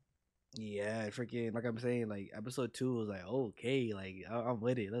weekly. Yeah, freaking like I'm saying, like episode 2 was like okay, like I'm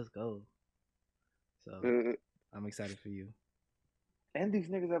with it. Let's go. So Uh, I'm excited for you. and these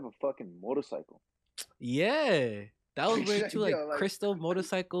niggas have a fucking motorcycle. Yeah, that was weird too. Like Yo, like crystal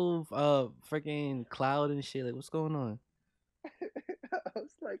motorcycle, freaking cloud and shit. Like what's going on? I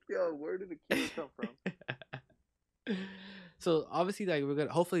was like, yo, where did Akira come from? So obviously, like we're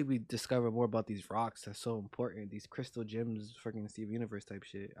gonna hopefully we discover more about these rocks that's so important. These crystal gems, freaking Steve Universe type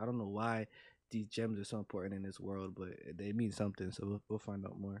shit. I don't know why these gems are so important in this world, but they mean something. So we'll find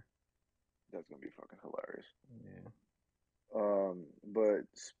out more. That's gonna be fucking hilarious. Yeah. But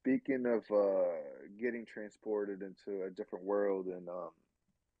speaking of getting transported into a different world and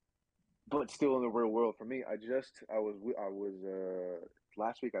but still in the real world for me, I was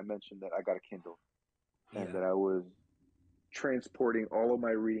last week I mentioned that I got a Kindle and Yeah. that I was transporting all of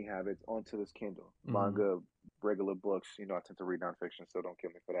my reading habits onto this Kindle. Mm-hmm. Manga, regular books. I tend to read nonfiction, so don't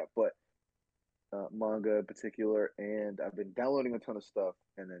kill me for that. But manga in particular, and I've been downloading a ton of stuff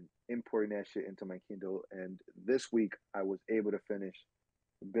and then importing that shit into my Kindle. And this week, I was able to finish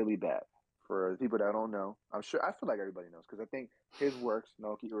Billy Bat. For the people that don't know, I feel like everybody knows because I think his works,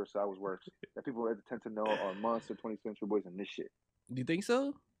 Naoki Urasawa's works, that people tend to know are Monster, 20th Century Boys, and this shit. Do you think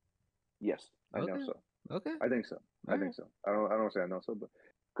so? Yes, I know Okay. so. Okay. I think so. All I think right. so. I don't say I know so, but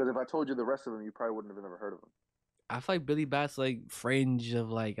because if I told you the rest of them, you probably wouldn't have ever heard of them. I feel like Billy Bat's like fringe of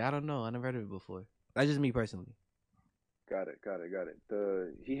like I don't know. I never heard of it before. That's just me personally. Got it. Got it. Got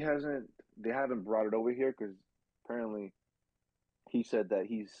it. He hasn't. They haven't brought it over here because apparently he said that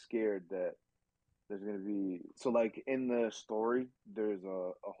he's scared that there's gonna be so like in the story there's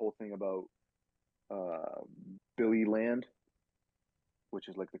a whole thing about uh Billy Land, which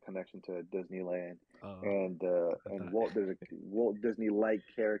is like the connection to Disneyland, Oh, I and thought. There's a Walt Disney like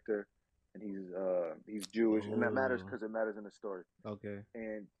character, and he's Jewish, and that matters Oh, because it matters in the story. okay.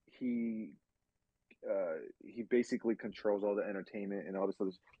 And he basically controls all the entertainment and all this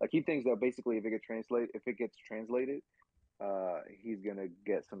other. Like he thinks that basically if it gets translated, he's gonna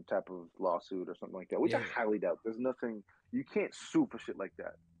get some type of lawsuit or something like that, which I Yeah. highly doubt. There's nothing you can't sue for shit like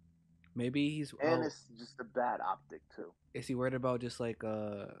that. Maybe he's and it's just a bad optic too. is he worried about just like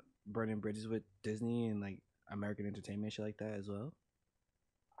burning bridges with Disney and like American entertainment shit like that as well?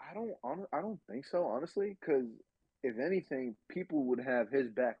 I don't think so, honestly, because if anything, people would have his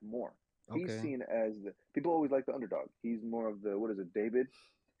back more. He's Okay. seen as the people always like the underdog. He's more of the what is it, David,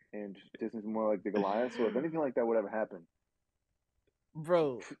 and Disney's more like the Goliath. So if anything like that would ever happen,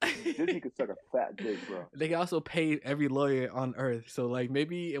 Bro. Disney could suck a fat dick, bro. They can also pay every lawyer on earth, so like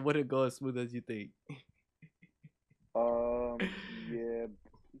maybe it wouldn't go as smooth as you think. Yeah,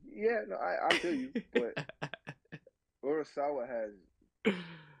 yeah. No, I feel you, but Urasawa has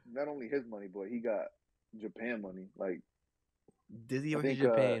not only his money, but he got Japan money. Like Disney I versus think,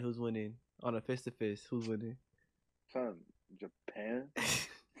 Japan, who's winning? On a fist to fist, who's winning? son, Japan,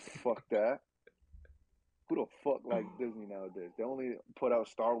 fuck that. Who the fuck like Disney nowadays? They only put out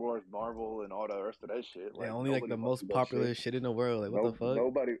Star Wars, Marvel, and all the rest of that shit. Yeah, Like only like nobody the fucks most with that popular shit. shit in the world. Like what the No, fuck?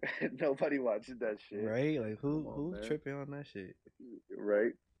 nobody, nobody watches that shit. Right? Like Come who on, who's man. tripping on that shit?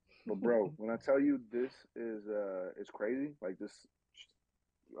 Right? But bro, when I tell you this is crazy, like this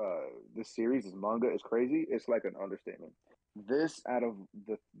series, this manga is crazy. It's like an understatement. This out of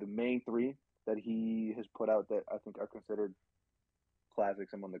the main three that he has put out that I think are considered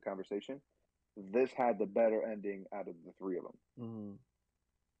classics among the conversation, this had the better ending out of the three of them. Mm.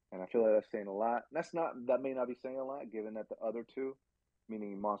 And I feel like that's saying a lot. That may not be saying a lot, given that the other two,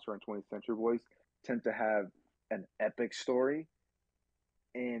 meaning Monster and 20th Century Boys, tend to have an epic story.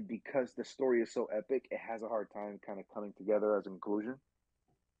 And because the story is so epic, it has a hard time kind of coming together as a conclusion.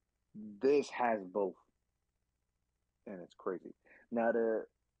 This has both, and it's crazy. Now the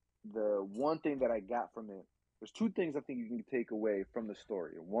one thing that I got from it, there's two things I think you can take away from the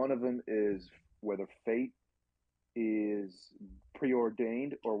story. One of them is whether fate is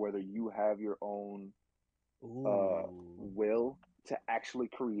preordained or whether you have your own Ooh. will to actually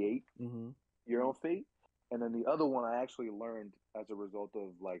create Mm-hmm. your own fate. And then the other one I actually learned as a result of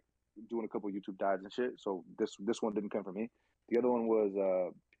like doing a couple YouTube dives and shit. So this one didn't come from me. The other one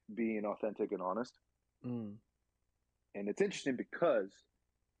was being authentic and honest. Mm. And it's interesting because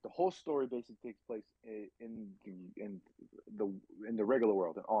the whole story basically takes place the in the regular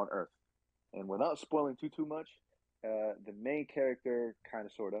world and on Earth. And without spoiling too much, the main character, kind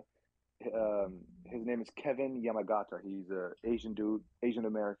of sorta, his name is Kevin Yamagata. He's a Asian dude, Asian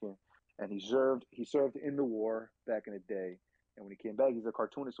American, and he served in the war back in the day. And when he came back, he's a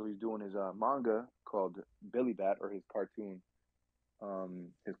cartoonist, so he's doing his manga called Billy Bat, or his cartoon,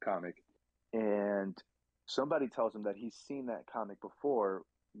 his comic. And somebody tells him that he's seen that comic before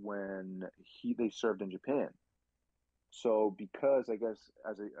when they served in Japan. So because I guess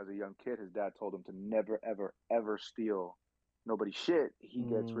as a young kid, his dad told him to never ever ever steal nobody's shit. He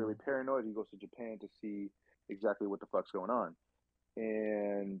gets really Mm. paranoid. He goes to Japan to see exactly what the fuck's going on,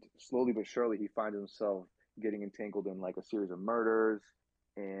 and slowly but surely he finds himself getting entangled in like a series of murders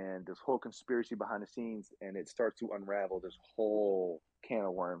and this whole conspiracy behind the scenes, and it starts to unravel this whole can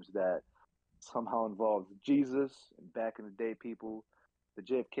of worms that somehow involves Jesus and back in the day people, the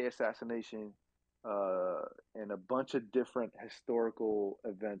JFK assassination, uh, and a bunch of different historical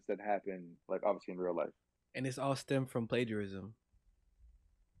events that happen, like obviously in real life. And it's all stemmed from plagiarism.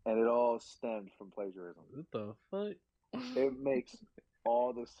 And it all stemmed from plagiarism. What the fuck? It makes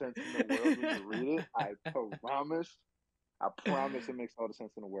all the sense in the world when you read it. Promise. I promise it makes all the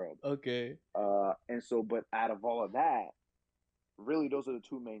sense in the world. Okay. And so, but out of all of that, really, those are the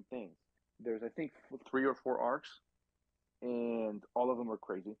two main things. There's, I think, three or four arcs, and all of them are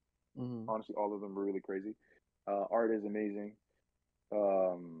crazy. Mm-hmm. Honestly, all of them are really crazy. Art is amazing.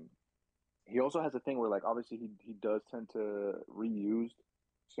 Um, he also has a thing where, like, obviously, he does tend to reuse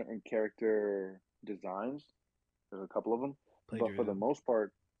certain character designs. There's a couple of them, but for the Plagiarism. most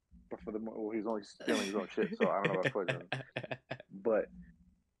part, well, he's only stealing his own shit, so I don't know about plagiarism. But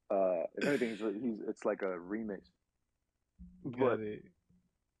if anything, he's it's like a remix. Got But it.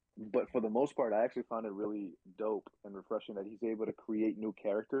 for the most part, I actually found it really dope and refreshing that he's able to create new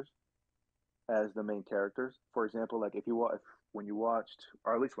characters as the main characters. For example, like if when you watched,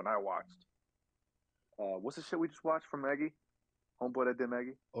 or at least when I watched, what's the shit we just watched from Maggie, homeboy that did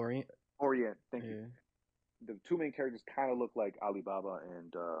Maggie, Orient. Orient. Thank you. Yeah. The two main characters kind of look like Alibaba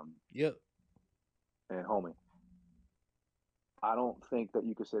Yep. and Homie. I don't think that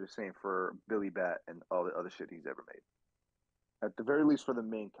you could say the same for Billy Bat and all the other shit he's ever made. At the very least, for the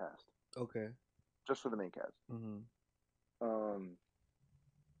main cast, Okay. just for the main cast. Mm-hmm. Um,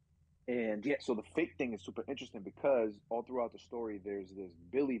 and yeah, so the fake thing is super interesting because all throughout the story, there's this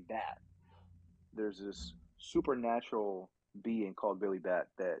Billy Bat. There's this supernatural being called Billy Bat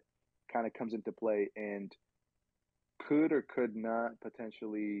that kind of comes into play and could or could not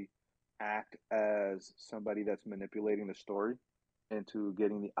potentially act as somebody that's manipulating the story into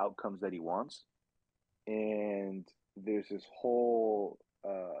getting the outcomes that he wants. And there's this whole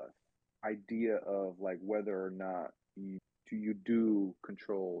idea of like whether or not you do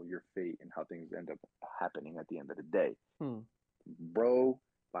control your fate and how things end up happening at the end of the day. Hmm. Bro,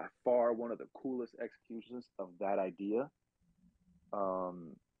 by far one of the coolest executions of that idea.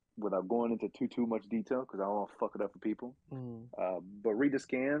 Um, Without going into too much detail because I don't want to fuck it up for people. Hmm. But read the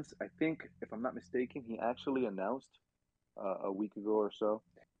scans. I think, if I'm not mistaken, he actually announced a week ago or so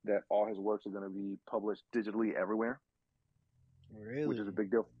that all his works are going to be published digitally everywhere, which is a Really?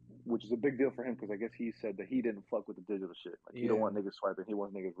 big deal. Which is a big deal for him because I guess he said that he didn't fuck with the digital shit. Like he don't Yeah. want niggas swiping, he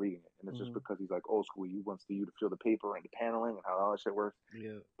wants niggas reading it, and it's just Hmm. because he's like old school. He wants you to feel the paper and the paneling and how all that shit works.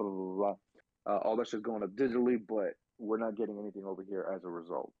 Yeah. Blah blah blah. Blah. All that shit's going up digitally, but we're not getting anything over here as a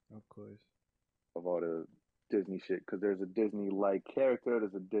result Of course. of all the Disney shit. Because there's a Disney like character,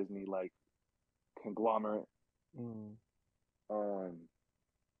 there's a Disney like conglomerate. Hmm. Um,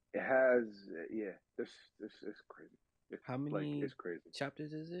 it has yeah, this is crazy. It's How like many it's crazy.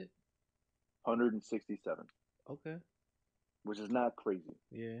 chapters is it? 167, Okay. which is not crazy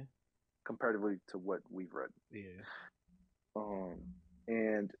Yeah. comparatively to what we've read. Yeah. Um,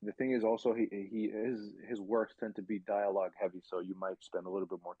 and the thing is also his works tend to be dialogue heavy, so you might spend a little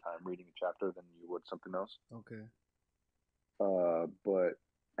bit more time reading a chapter than you would something else. Okay. But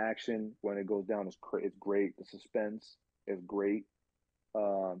action when it goes down is it's great. The suspense is great.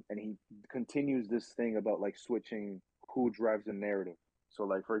 And he continues this thing about like switching who drives the narrative. So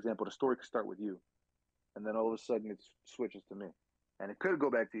like for example, the story could start with you, and then all of a sudden it switches to me, and it could go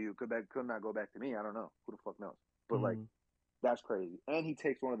back to you, could not go back to me. I don't know. Who the fuck knows? But like Hmm. that's crazy. And he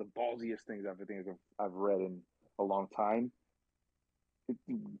takes one of the ballsiest things I've read in a long time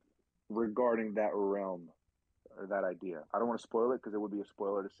regarding that realm or that idea. I don't want to spoil it because it would be a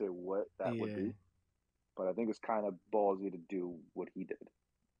spoiler to say what that would Yeah. be, but I think it's kind of ballsy to do what he did.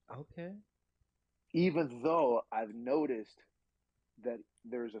 Okay. Even though I've noticed that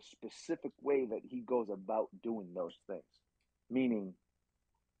there's a specific way that he goes about doing those things. Meaning,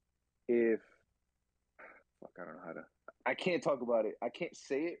 if fuck, I don't know how to. I can't talk about it. I can't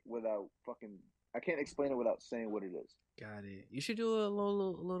say it without fucking. I can't explain it without saying what it is. Got it. You should do a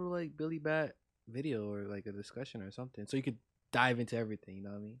little like Billy Bat video or like a discussion or something, so you could dive into everything. You know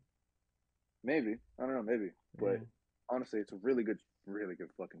what I mean? Maybe I don't know. Maybe, but Yeah. honestly, it's a really good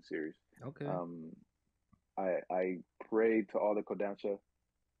fucking series. Okay. Um, I pray to all the Kodansha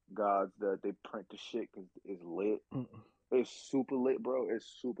gods that they print the shit because it's lit. Mm. It's super lit, bro. It's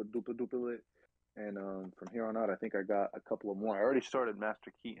super duper duper lit. And from here on out, I think I got a couple of more. I already started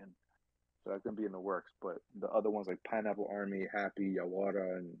Master Keaton, so that's gonna be in the works. But the other ones like Pineapple Army, Happy,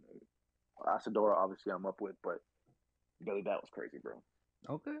 Yawada, and Asadora, obviously I'm up with. But Billy Bat was crazy, bro.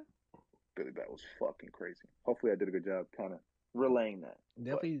 Okay. Billy Bat was fucking crazy. Hopefully, I did a good job kind of relaying that. But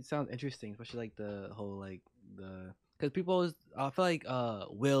Definitely sounds interesting, especially like the whole like the because people always I feel like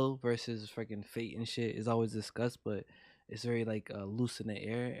will versus freaking fate and shit is always discussed, but it's very like loose in the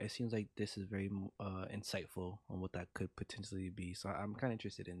air. It seems like this is very insightful on what that could potentially be. So I'm kind of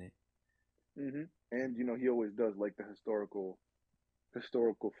interested in it. and he always does like the historical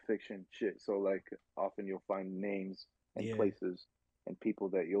fiction shit. So like often you'll find names and Yeah. places and people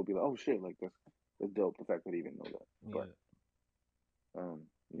that you'll be like, oh shit, like that's dope. The fact that I even know that. But Yeah.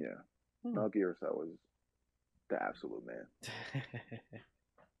 yeah, Hmm. Metal Gear Solid was the absolute man.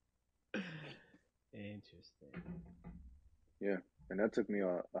 Interesting. Yeah, and that took me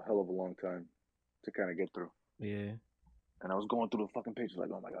a hell of a long time to kind of get through. Yeah. And I was going through the fucking pages like,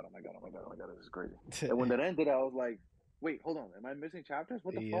 oh my god, oh my god, oh my god, oh my god, this is crazy. And when that ended, I was like, wait, hold on, am I missing chapters?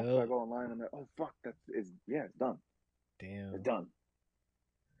 What the fuck? So I Yep. go online and I'm like, oh fuck, it's done, it's Damn. done.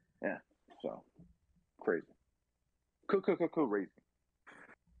 Yeah, so crazy, cool, crazy.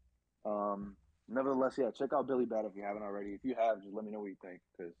 Um, Nevertheless, yeah, check out Billy Bat if you haven't already. If you have, just let me know what you think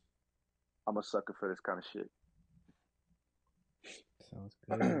because I'm a sucker for this kind of shit. Sounds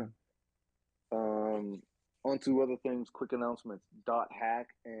good. um, On to other things. Quick announcements: Dot Hack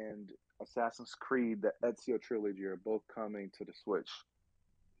and Assassin's Creed, the Ezio trilogy, are both coming to the Switch.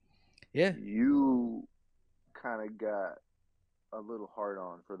 Yeah. You kind of got a little hard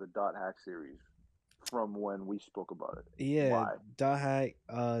on for the Dot Hack series from when we spoke about it. Yeah, Why? Dot Hack.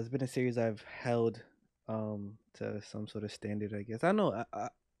 It's been a series I've held to some sort of standard, I guess. I know.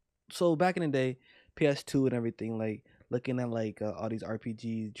 So back in the day, PS2 and everything, like looking at like all these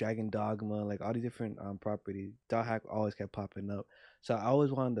RPGs, Dragon Dogma, like all these different properties, Dot Hack always kept popping up. So I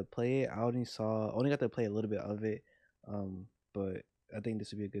always wanted to play it. I only got to play a little bit of it, but I think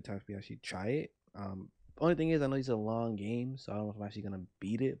this would be a good time for me to actually try it. Only thing is, I know it's a long game, so I don't know if I'm actually gonna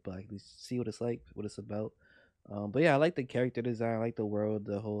beat it, but at least see what it's like, what it's about. But yeah, I like the character design, I like the world,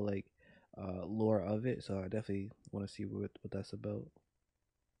 the whole like lore of it. So I definitely want to see what that's about.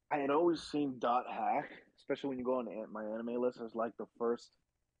 I had always seen Dot Hack, especially when you go on my anime list. It's like the first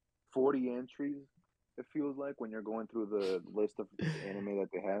 40 entries. It feels like when you're going through the list of anime that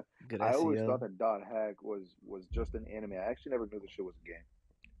they have. Good I always thought SEO. that Dot Hack was just an anime. I actually never knew the shit was a game.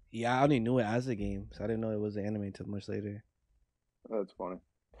 Yeah, I only knew it as a game, so I didn't know it was an anime until much later. That's funny.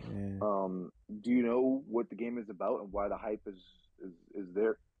 Yeah. Do you know what the game is about and why the hype is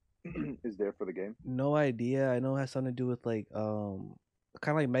there is there for the game? No idea. I know it has something to do with like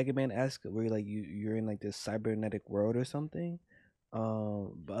kind of like Mega Man esque, where you're in like this cybernetic world or something.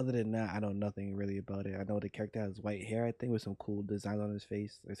 But other than that, I know nothing really about it. I know the character has white hair, I think, with some cool designs on his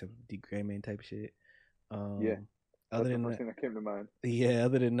face, like some Grayman type shit. Yeah, Um, other that's the than first that, thing that came to mind. yeah,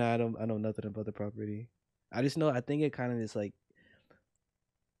 other than that, I know nothing about the property. I just know I think it kind of just like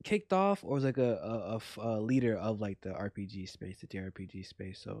kicked off or was like a leader of like the RPG space, the JRPG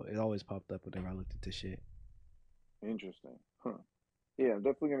space. So it always popped up whenever I looked into shit. Interesting. Huh. Yeah, I'm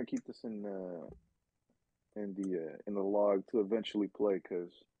definitely gonna keep this in the log to eventually play because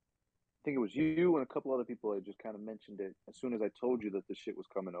I think it was you and a couple other people that just kind of mentioned it as soon as I told you that this shit was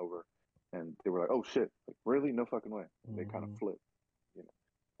coming over, and they were like, "Oh shit! Like really? No fucking way!" They kind of Hmm. flipped, you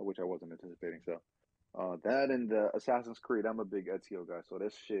know, which I wasn't anticipating. So that and Assassin's Creed, I'm a big Ezio guy, so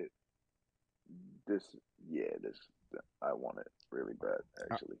this shit, this yeah, this I want it really bad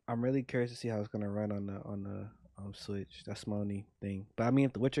I, actually. I'm really curious to see how it's gonna run on the Switch. That's my only thing. But I mean,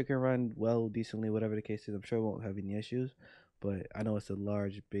 if The Witcher can run well, decently, whatever the case is, I'm sure it won't have any issues. But I know it's a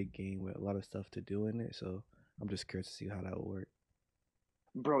large, big game with a lot of stuff to do in it, so I'm just curious to see how that will work.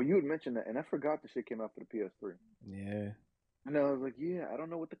 Bro, you had mentioned that, and I forgot the shit came out for the PS3. Yeah. And I was like, yeah, I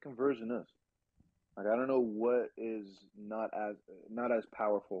don't know what the conversion is. Like, I don't know what is not as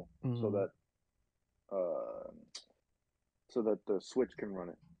powerful, so Hmm. that uh, so that the Switch can run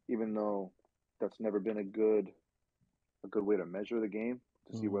it. Even though that's never been a good way to measure the game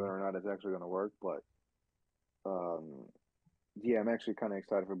to see whether Hmm. or not it's actually going to work. But um, yeah, I'm actually kind of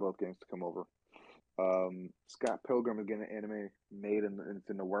excited for both games to come over. Scott Pilgrim is getting an anime made and it's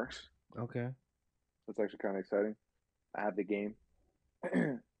in the works. Okay. That's actually kind of exciting. I have the game,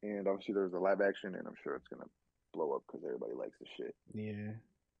 and obviously there's a live action, and I'm sure it's gonna blow up because everybody likes the shit. Yeah.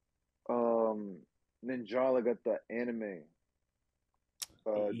 Um, Ninjala got the anime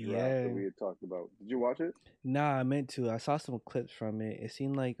draft that Yeah. we had talked about. Did you watch it? Nah, I meant to. I saw some clips from it. It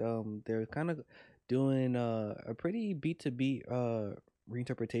seemed like they're kind of doing a pretty beat to beat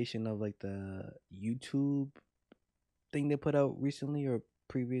reinterpretation of like the YouTube thing they put out recently or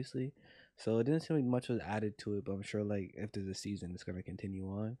previously. So it didn't seem like much was added to it, but I'm sure like if there's a season, it's gonna continue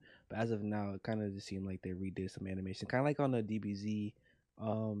on. But as of now, it kind of just seemed like they redid some animation, kind of like on the DBZ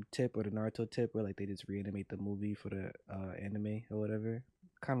tip or the Naruto tip, where like they just reanimate the movie for the anime or whatever,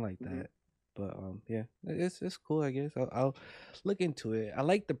 kind of like Mm-hmm. that. But yeah, it's cool. I guess I'll look into it. I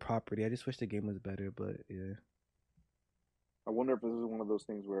like the property. I just wish the game was better, but yeah. I wonder if this is one of those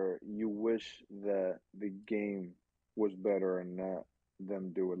things where you wish that the game was better and not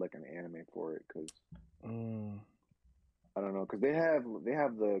them do it like an anime for it. Because Mm, I don't know. Because they have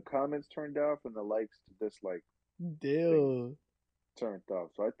the comments turned off and the likes to dislike things Deal. turned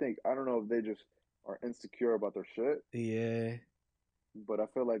off. So I think I don't know if they just are insecure about their shit, Yeah. but I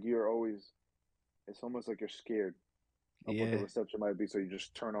feel like you're always. It's almost like you're scared of what the Yeah. reception might be, so you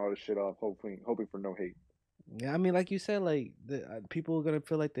just turn all the shit off, hoping for no hate. Yeah, I mean, like you said, like the people are gonna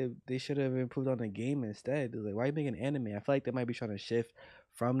feel like they should have improved on the game instead. They're like, why are you making anime? I feel like they might be trying to shift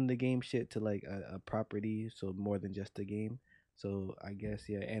from the game shit to like a property, so more than just the game. So I guess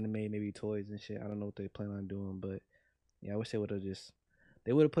yeah, anime, maybe toys and shit. I don't know what they plan on doing, but yeah, I wish they would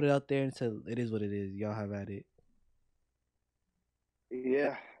have put it out there and said it is what it is. Y'all have at it.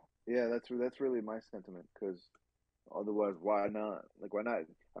 Yeah, yeah, that's really my sentiment. Because otherwise, why not? Like, why not?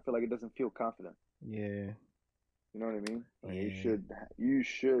 I feel like it doesn't feel confident. Yeah, You know what I mean? Like, yeah, you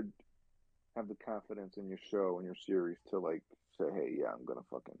should have the confidence in your show and your series to like say, hey, yeah, I'm gonna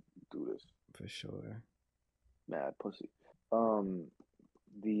fucking do this. for sure. Mad pussy. Um,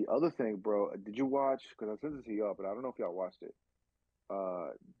 the other thing, bro, did you watch? Because I sent it to y'all, but I don't know if y'all watched it.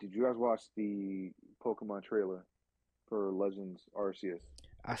 Uh, did you guys watch the Pokemon trailer for Legends Arceus?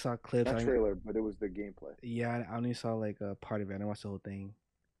 I saw clips. Not trailer, but it was the gameplay. Yeah, I only saw like a part of it. I didn't watch the whole thing,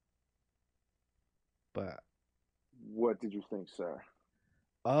 but What did you think, sir?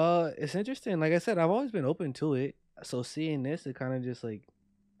 it's interesting. Like I said, I've always been open to it. So seeing this, it kind of just like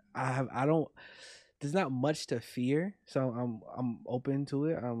I don't. there's not much to fear, so I'm open to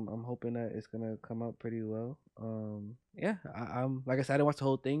it. I'm hoping that it's gonna come out pretty well. Yeah, I'm like I said, I didn't watch the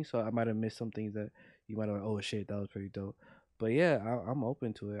whole thing, so I might have missed some things that you might have like, oh shit, that was pretty dope. But yeah, I'm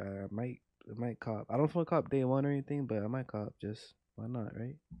open to it. I might cop. I don't want to cop day one or anything, but I might cop. Just why not,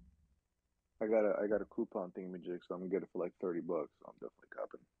 right? I got a coupon thingamajig, so I'm gonna get it for like $30. So I'm definitely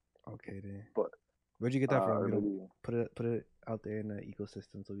copping. Okay then. But Where'd you get that from? or You know, maybe put it out there in the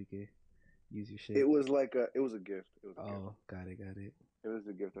ecosystem so we can use your it shit. was like it was a gift. It was a gift. Oh, got it, got it. It was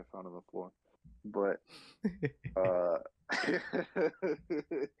a gift I found on the floor. But uh,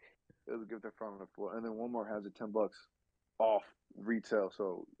 it was a gift I found on the floor, and then one more has it $10 off retail.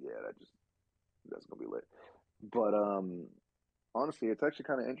 So yeah, that's gonna be lit. But honestly, it's actually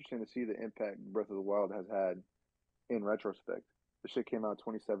kind of interesting to see the impact Breath of the Wild has had in retrospect. The shit came out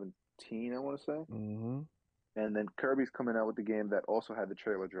 2017, I want to say, Mhm. and then Kirby's coming out with the game that also had the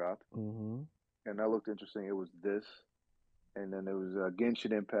trailer drop, Mhm. and that looked interesting. It was this, and then there was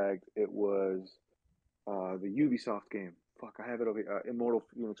Genshin Impact. It was the Ubisoft game. Fuck, I have it over here. Immortal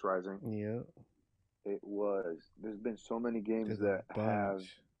Phoenix Rising. Yep. It was. There's been so many games There's a that have,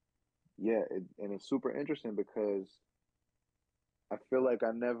 bunch. yeah, and it's super interesting because I feel like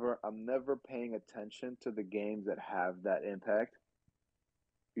I'm never paying attention to the games that have that impact.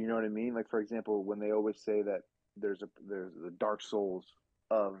 You know what I mean? Like for example, when they always say that there's the Dark Souls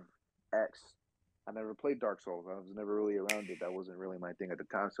of X. I never played Dark Souls. I was never really around it. That wasn't really my thing at the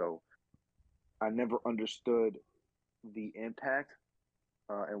time. So I never understood the impact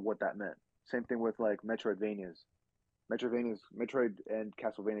and what that meant. Same thing with like Metroidvanias. Metroid and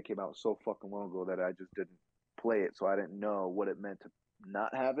Castlevania came out so fucking long ago that I just didn't play it, so I didn't know what it meant to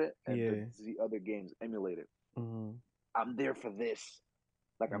not have it and to Yeah. see other games emulate it. Mhm. I'm there for this.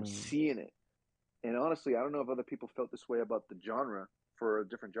 Like I'm Mhm. seeing it. And honestly, I don't know if other people felt this way about the genre for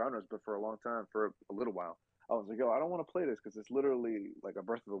different genres, but for a long time, for a little while, I was like, yo, I don't want to play this because it's literally like a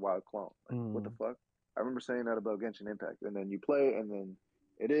Breath of the Wild clone. Like, what the Mhm. fuck? I remember saying that about Genshin Impact, and then you play, and then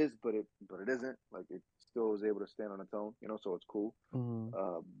it is, but it isn't. Like it still is able to stand on its own, so it's cool. Mhm.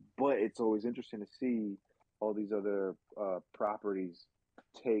 Uh, but it's always interesting to see all these other properties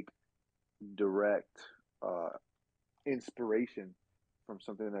take direct uh, inspiration from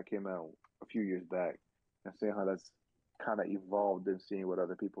something that came out a few years back, and seeing how that's kind of evolved and seeing what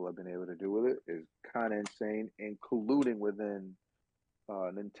other people have been able to do with it is kind of insane, including within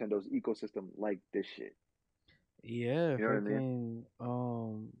Nintendo's ecosystem like this shit. Yeah, You know what I mean?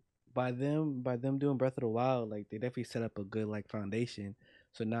 freaking by them doing Breath of the Wild, like they definitely set up a good like foundation.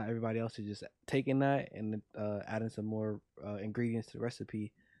 So now everybody else is just taking that and adding some more ingredients to the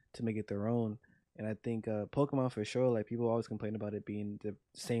recipe to make it their own. And I think Pokemon for sure, like people always complain about it being the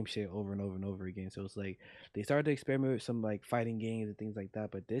same shit over and over and over again. So it's like they started to experiment with some like fighting games and things like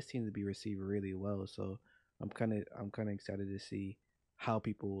that, but this seems to be received really well. So I'm kind of excited to see how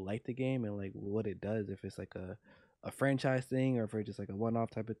people like the game and like what it does, if it's like a franchise thing or if it's just like a one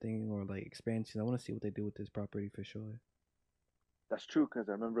off type of thing or like expansion. I want to see what they do with this property for sure. That's true because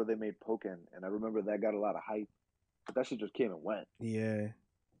I remember they made Pokken, and I remember that got a lot of hype, but that shit just came and went. Yeah,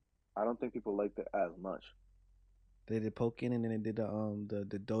 I don't think people liked it as much. they did Pokken and then they did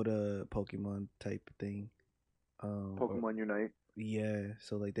the Dota Pokemon type thing. Or Pokemon Unite. yeah,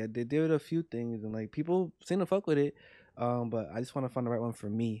 so like that they did a few things and like people seem to fuck with it. But I just want to find the right one for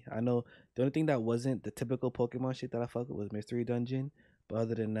me. I know the only thing that wasn't the typical Pokemon shit that I fuck with was Mystery Dungeon. But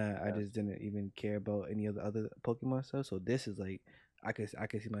other than that, I Yes, just didn't even care about any of the other Pokemon stuff. So this is like I could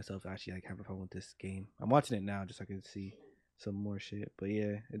see myself actually like having fun with this game. I'm watching it now just so I can see some more shit. But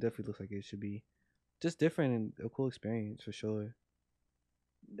yeah, it definitely looks like it should be just different and a cool experience for sure.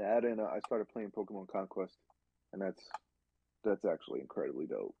 that and I started playing Pokemon Conquest, and that's actually incredibly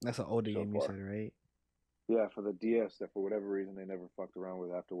dope That's an older so game you far. said, right? Yeah, for the DS, that for whatever reason they never fucked around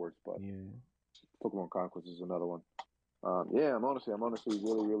with afterwards. But Yeah. Pokemon Conquest is another one. Yeah, I'm honestly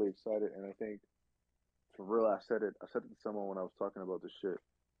really, really excited, and I think for real, I said it to someone when I was talking about this shit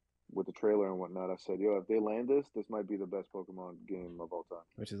with the trailer and whatnot. I said, yo, if they land this might be the best Pokemon game of all time.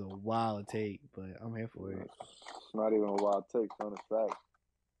 Which is a wild take, but I'm here for it. It's not even a wild take, son. It's facts.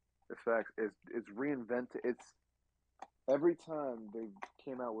 It's facts. It's reinvented. It's every time they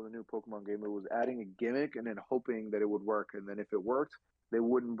came out with a new Pokemon game, it was adding a gimmick and then hoping that it would work. And then if it worked, they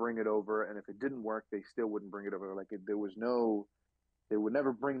wouldn't bring it over. And if it didn't work, they still wouldn't bring it over. There was no, they would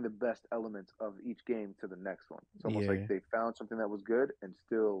never bring the best elements of each game to the next one. It's almost like Yeah, they found something that was good and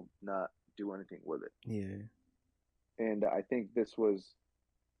still not do anything with it. yeah, And I think this was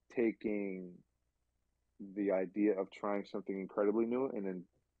taking the idea of trying something incredibly new and then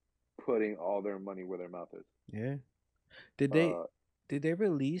putting all their money where their mouth is. yeah. Did they Uh, Did they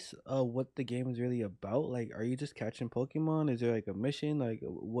release what the game is really about? Like, are you just catching Pokemon? Is there like a mission? Like,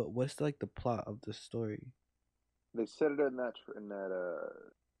 what's like the plot of the story? They said it in that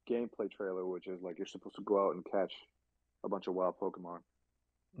gameplay trailer, which is like you're supposed to go out and catch a bunch of wild Pokemon,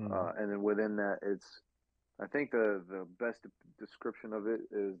 Mm, and then within that, it's I think the best description of it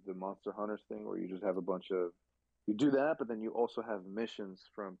is the Monster Hunters thing, where you just have a bunch of you do that, but then you also have missions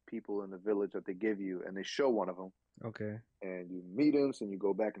from people in the village that they give you, and they show one of them, okay. and you meet them, and you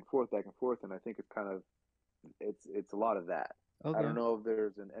go back and forth, and I think it's kind of it's a lot of that. I don't Okay. know if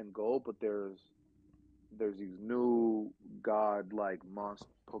there's an end goal, but there's these new god like monster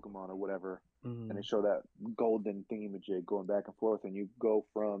Pokemon or whatever, and they Mm, show that golden thingamajig going back and forth, and you go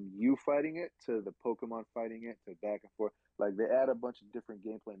from you fighting it to the Pokemon fighting it to back and forth. Like they add a bunch of different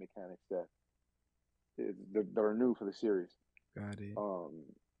gameplay mechanics that are new for the series. got it. Um,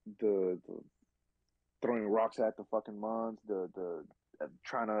 the throwing rocks at the fucking mons, the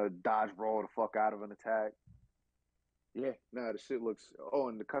trying to dodge roll the fuck out of an attack. Yeah, no, the shit looks. Oh,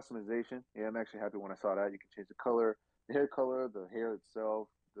 and the customization. Yeah, I'm actually happy when I saw that. You can change the color, the hair color, the hair itself,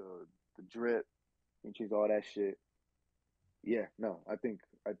 the drip. You can change all that shit. Yeah, no, I think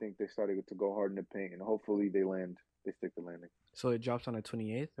they started to go hard in the paint, and hopefully they stick the landing. So it drops on the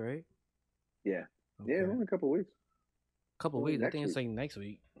 28th, right? Yeah, yeah, Okay. only a couple of weeks. Couple Only weeks. I next think it's week. like next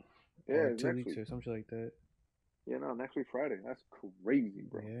week Yeah, or it's two next weeks week. or something like that. Yeah, no, next week Friday. That's crazy,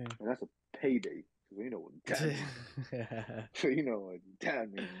 bro. Yeah. And that's a payday. So you know what that means. So you know what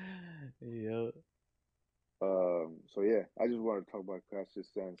that means. Yep. So yeah, I just wanted to talk about Clash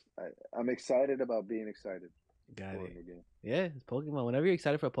just Sense. I'm excited about being excited Got for a it. new game. Yeah, it's Pokemon. Whenever you're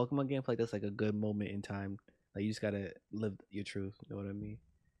excited for a Pokemon game, I feel like that's like a good moment in time. Like you just gotta live your truth. You know what I mean?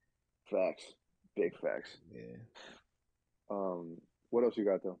 Facts, big facts. Yeah. Um, what else you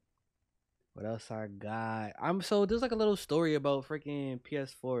got though? What else I got? I'm so there's like a little story about freaking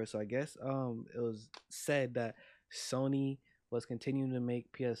PS4. So I guess it was said that Sony was continuing to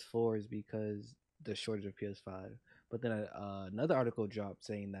make PS4s because the shortage of PS5. But then another article dropped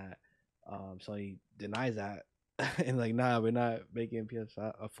saying that Sony denies that and like nah, we're not making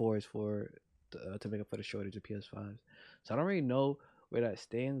PS5 4s for to make up for the shortage of PS5s. So I don't really know where that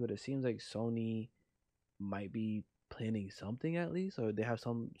stands, but it seems like Sony might be planning something at least, or they have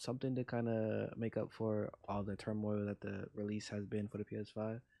something to kind of make up for all the turmoil that the release has been for the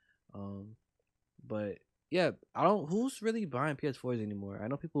PS5. Um, but yeah, I don't. Who's really buying PS4s anymore? I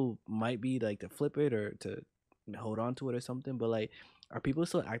know people might be like to flip it or to hold on to it or something, but like, are people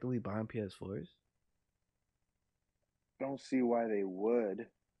still actively buying PS4s? Don't see why they would.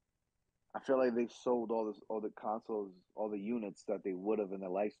 I feel like they sold all the consoles, all the units that they would have in the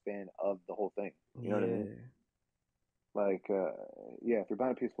lifespan of the whole thing. You know what I mean? Yeah, Like, yeah, if you're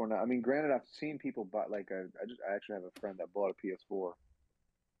buying a PS4 now, I mean, granted, I've seen people buy. Like, I actually have a friend that bought a PS4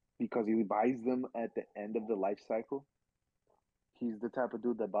 because he buys them at the end of the life cycle. He's the type of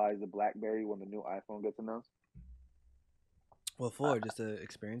dude that buys the BlackBerry when the new iPhone gets announced. well, Uh, for just to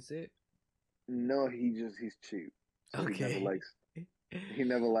experience it. no, he's cheap, so Okay. he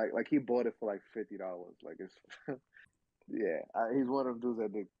never like he bought it for like $50. Like it's yeah, he's one of those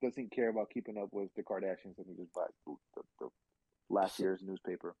that doesn't care about keeping up with the Kardashians, and he just buys the last so, year's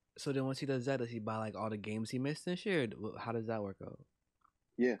newspaper. so then once he does that, does he buy like all the games he missed this year? How does that work out?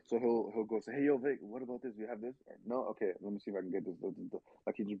 Yeah, so he'll go say, "Hey, yo, Vic, what about this? Do you have this?" Or, no, okay, let me see if I can get this.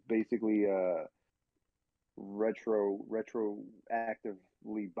 Like he just basically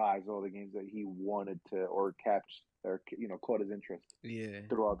retroactively buys all the games that he wanted to or caps or caught his interest Yeah.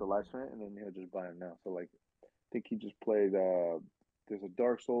 throughout the lifespan, and then he'll just buy them now. So like, I think he just played. There's a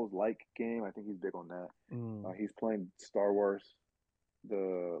Dark Souls like game. I think he's big on that. Mm. He's playing Star Wars,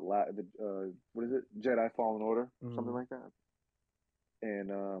 what is it, Jedi Fallen Order, something Mm. like that.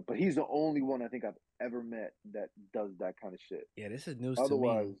 And but he's the only one I think I've ever met that does that kind of shit. Yeah, this is news to me.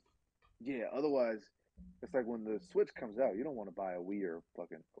 Otherwise, yeah, otherwise it's like when the Switch comes out, you don't want to buy a Wii or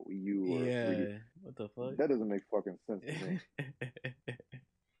fucking a Wii U or a 3D. Yeah. What the fuck? That doesn't make fucking sense to me.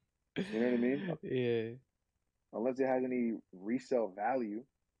 You know what I mean? Yeah. Unless it has any resale value,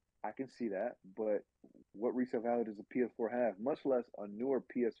 I can see that. But what resale value does a PS4 have? Much less a newer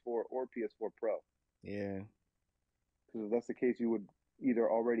PS4 or PS4 Pro. Yeah. Because if that's the case, you would either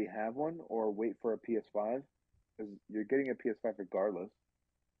already have one or wait for a PS5. Because you're getting a PS5 regardless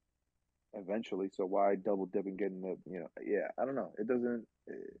eventually. So why double dip and getting yeah, I don't know. It doesn't.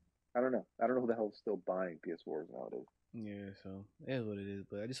 I don't know. I don't know who the hell's still buying PS4s nowadays. Yeah, so it is what it is.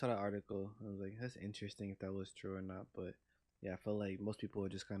 But I just saw that article. I was like, that's interesting if that was true or not. But yeah, I feel like most people are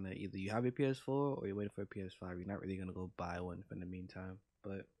just kind of either you have your PS4 or you're waiting for a PS5. You're not really gonna go buy one for the meantime.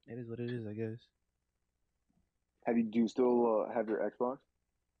 But it is what it is, I guess. Do you still have your Xbox?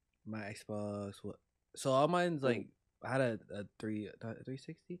 My Xbox, what? So all mine's So, like I had a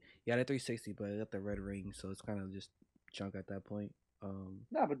 360. Yeah, I had a 360, but I got the red ring, so it's kind of just junk at that point. Um,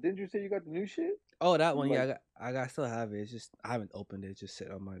 nah, but didn't you say you got the new shit? oh that You one, yeah, like still have it. It's just I haven't opened it. It's just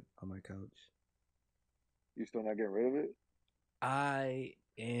sit on my couch. you still not getting rid of it? I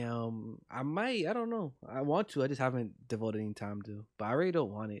am. I might. I don't know. I want to. I just haven't devoted any time to. But I really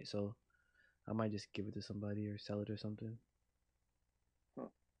don't want it, so I might just give it to somebody or sell it or something. Huh,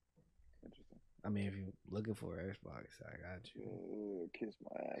 interesting. I mean, if you're looking for an Xbox, I got Kiss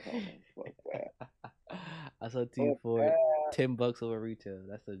my ass, homie. Fuck that. you. I sold it to you Fuck for that. $10 over retail.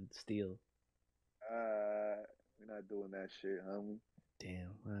 That's a steal. We're not doing that shit, homie.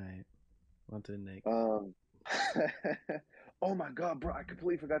 Damn. All right. On to the next. Um, oh my god, bro! I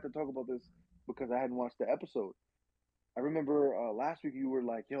completely forgot to talk about this because I hadn't watched the episode. I remember last week you were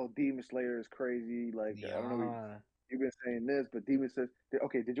like, "Yo, Demon Slayer is crazy." Like, I don't know if Yeah. you've been saying this, but Demon says,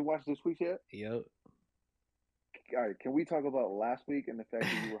 "Okay, did you watch this week yet?" Yep. All right, can we talk about last week and the fact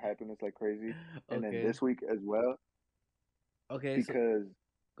that you were hyping us like crazy, and then Okay. this week as well? Okay. So Because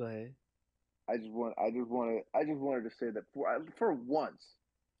go ahead. I just wanted to say that for once,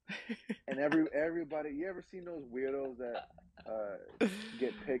 and everybody, you ever seen those weirdos that uh,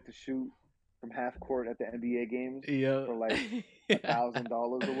 get picked to shoot from half court at the NBA games Yep. for like $1,000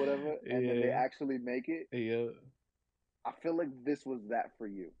 or whatever, and then they Yeah. actually make it? Yep. I feel like this was that for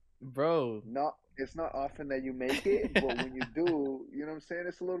you. Bro. Not it's not often that you make it, but when you do, you know what I'm saying?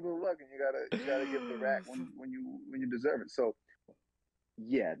 It's a little bit of luck, and you gotta give the rack when you deserve it. So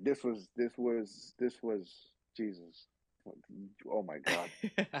yeah, this was Jesus. Oh my God,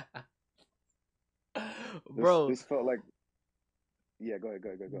 this Bro, this felt like yeah. Go ahead,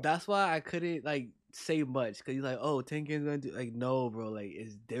 go. that's why I couldn't like say much because he's like, "Oh, Tengen's gonna do like no, bro, like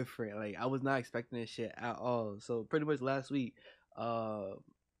it's different." Like I was not expecting this shit at all. So pretty much last week, uh,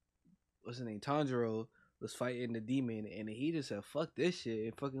 what's his name, Tanjiro was fighting the demon, and he just said, "Fuck this shit,"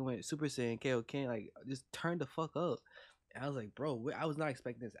 and fucking went Super Saiyan Kaioken, like just turned the fuck up. And I was like, bro, I was not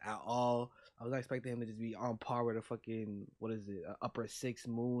expecting this at all. I was not expecting him to just be on par with a fucking what is it, upper six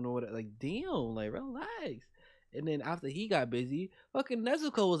moon or whatever. Like, damn, like relax. And then after he got busy, fucking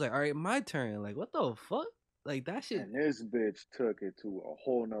Nezuko was like, all right, my turn. Like, what the fuck? Like that shit, and this bitch took it to a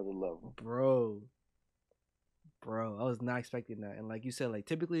whole nother level. bro. Bro, I was not expecting that. And like you said, like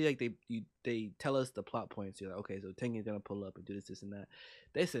typically like they tell us the plot points. You're like, okay, so Tengen's gonna pull up and do this, and that.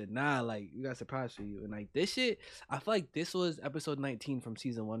 They said, nah, like we got a surprise for you. And like this shit, I feel like this was episode 19 from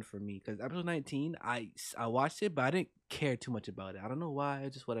season one for me. Cause episode 19, I watched it, but I didn't care too much about it. I don't know why,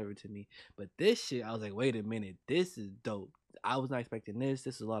 it's just whatever to me. But this shit, I was like, wait a minute, this is dope. I was not expecting this.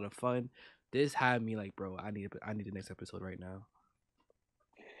 This is a lot of fun. This had me like, bro, I need the next episode right now.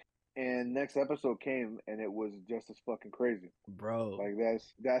 And next episode came, and it was just as fucking crazy. Bro. Like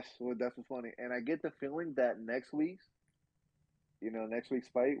that's what's funny. And I get the feeling that next week's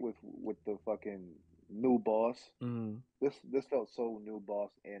fight with the fucking new boss. Mm. This felt so new boss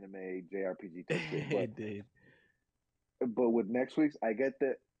anime JRPG type shit. But It did. but with next week's, I get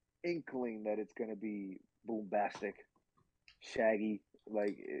the inkling that it's gonna be bombastic, shaggy.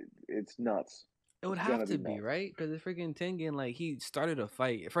 Like it's nuts. It would It's have gonna be to be nuts. right because it's freaking Tengen. Like he started a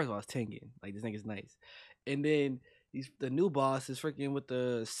fight. First of all, it's Tengen. Like this nigga's nice, and then he's the new boss is freaking with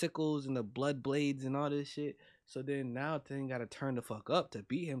the sickles and the blood blades and all this shit. So then now Tengen got to turn the fuck up to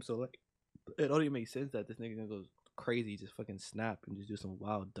beat him. So like it only makes sense that this nigga gonna go crazy, just fucking snap and just do some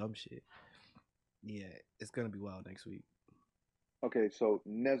wild dumb shit. Yeah, it's gonna be wild next week. Okay, so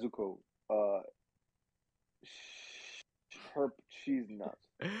Nezuko, uh, she's nuts.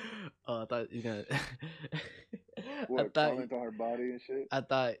 Oh, I thought you gonna. I What thought comment on her body and shit? I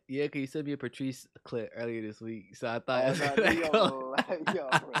thought, yeah, cause you sent me a Patrice clip earlier this week, so I thought it Oh was no, gonna go. yo, relax, yo,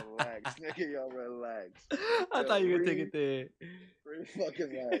 relax, nigga, yo, relax. I Yo, thought you were gonna take it there. fucking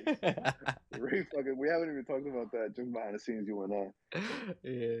relax. We haven't even talked about that just behind the scenes you went on.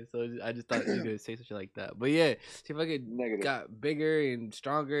 Yeah, so I just thought you were gonna say something like that. But yeah, she fucking Negative. got bigger and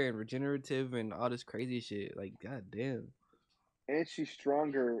stronger and regenerative and all this crazy shit. Like, god damn. And she's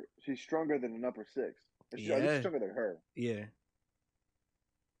stronger. She's stronger than an upper six. I think she's Yeah, stronger than her. yeah,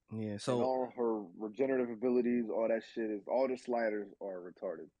 yeah. And So, all her regenerative abilities, all that shit is all the sliders are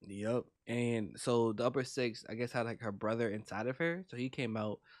retarded. yep. And so the upper six, I guess, had like her brother inside of her. So he came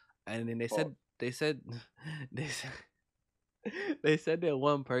out, and then Pause. they said, they said, they said that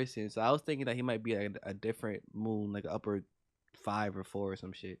one person. So I was thinking that he might be like a different moon, like upper five or four or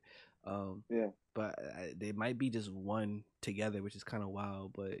some shit. Um, Yeah. but they might be just one together, which is kind of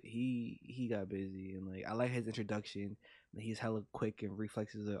wild. But he got busy, and like I like his introduction. He's hella quick and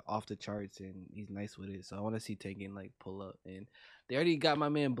reflexes are off the charts, and he's nice with it. So I want to see Tengen like pull up, and they already got my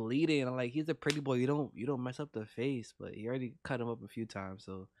man bleeding. I'm like, he's a pretty boy. You don't mess up the face, but he already cut him up a few times.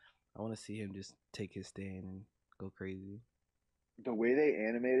 So I want to see him just take his stand and go crazy, The way they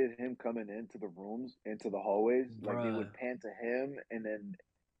animated him coming into the rooms, into the hallways, like they would bruh. pan to him and then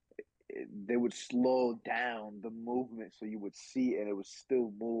they would slow down the movement so you would see and it would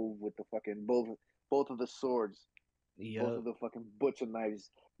still move with the fucking both of the swords, both Yup, of the fucking butcher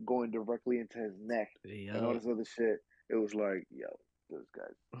knives going directly into his neck and all yup. this other shit. It was like, yo, those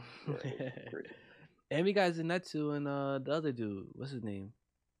guys, yeah, it was crazy. And we got Zenetsu and the other dude. What's his name?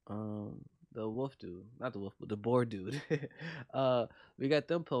 The wolf dude, not the wolf, but the boar dude. uh, we got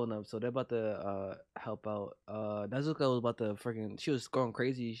them pulling up, so they're about to help out. Nezuko was about to freaking, she was going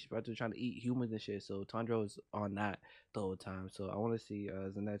crazy. She's about to trying to eat humans and shit. So Tandra was on that the whole time. So I want to see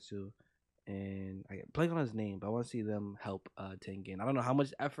Zenetsu and I blank on his name, but I want to see them help Tengen. I don't know how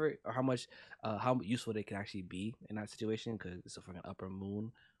much effort or how useful they can actually be in that situation because it's a fucking upper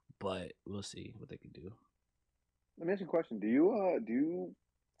moon, but we'll see what they can do. Let me ask you a question. Do you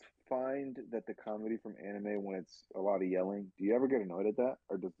find that the comedy from anime when it's a lot of yelling, do you ever get annoyed at that,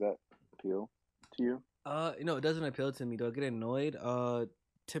 or does that appeal to you? It doesn't appeal to me. Do I get annoyed?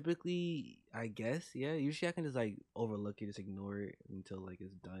 Typically, I guess, yeah. Usually, I can just like overlook it, just ignore it until like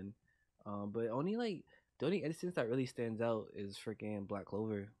it's done. But only like the only instance that really stands out is freaking Black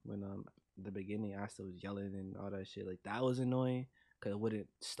Clover when the beginning Asta was yelling and all that shit. Like that was annoying because it wouldn't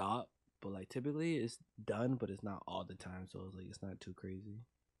stop. But like typically, it's done, but it's not all the time. So it's like it's not too crazy.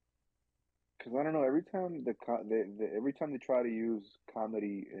 Because I don't know, every time every time they try to use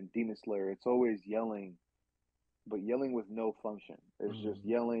comedy in Demon Slayer, it's always yelling, but yelling with no function. It's just Mm,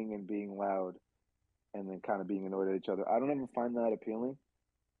 yelling and being loud, and then kind of being annoyed at each other. I don't ever find that appealing,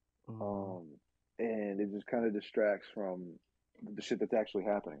 mm, um, and it just kind of distracts from the shit that's actually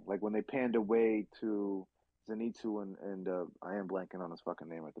happening. Like when they panned away to Zenitsu and I am blanking on his fucking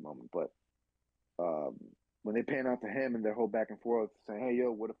name at the moment, but um, when they pan out to him and their whole back and forth saying, "Hey,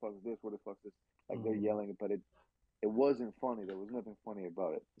 yo, what the fuck is this? What the fuck is this?" Like they're mm, yelling, but it wasn't funny. There was nothing funny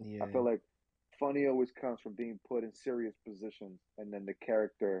about it. I yeah, feel like funny always comes from being put in serious positions, and then the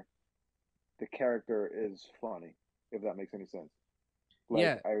character is funny, if that makes any sense. Like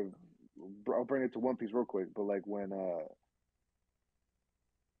yeah. I'll bring it to One Piece real quick, but like when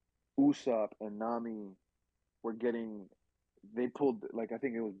Usopp and Nami were getting, they pulled like I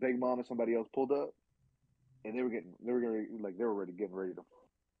think it was Big Mom and somebody else pulled up, and they were ready getting ready to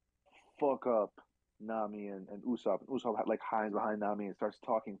fuck up Nami and Usopp. And Usopp like hides behind Nami and starts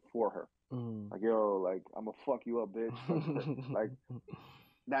talking for her. Mm. Like, yo, like I'm gonna fuck you up, bitch. Like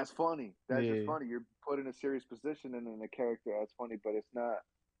that's funny. That's just Yeah, funny. You're put in a serious position and in a character that's funny, but it's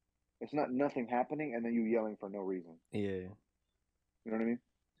not nothing happening and then you yelling for no reason. yeah. You know what I mean?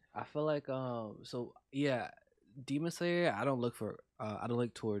 I feel like so yeah, Demon Slayer. I don't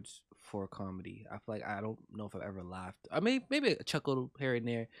look towards for comedy. I feel like I don't know if I've ever laughed. I may maybe a chuckle here and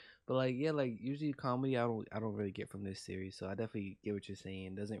there, but like yeah, like usually comedy I don't really get from this series. So I definitely get what you're saying.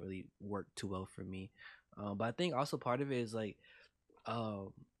 It doesn't really work too well for me. But I think also part of it is like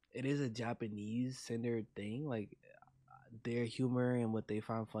um it is a Japanese centered thing. Like their humor and what they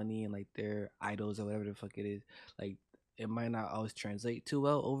find funny and like their idols or whatever the fuck it is, like it might not always translate too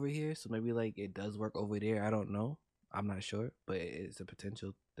well over here. So maybe like it does work over there. I don't know. I'm not sure, but it's a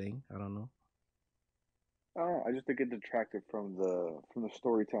potential thing. I don't know. I don't know. I just think it detracted from the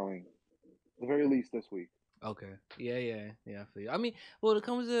storytelling, at the very least this week. Okay. Yeah, yeah, yeah. I feel you. I mean, well, when it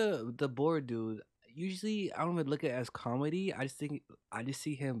comes to the board dude, usually I don't even look at it as comedy. I just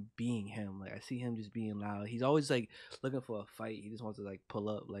see him being him. Like I see him just being loud. He's always like looking for a fight. He just wants to like pull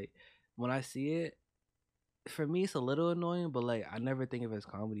up. Like when I see it, for me it's a little annoying, but like I never think of it as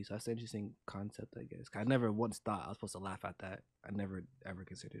comedy, so that's an interesting concept, I guess. I never once thought I was supposed to laugh at that. I never ever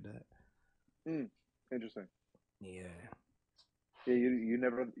considered that. Mm, interesting. Yeah. Yeah, you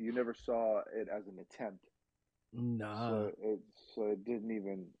never saw it as an attempt, Nah. so it didn't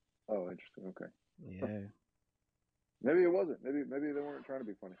even. Oh, interesting. Okay. Yeah. Maybe it wasn't. Maybe they weren't trying to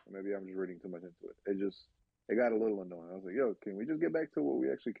be funny. Maybe I'm just reading too much into it. It got a little annoying. I was like, yo, can we just get back to what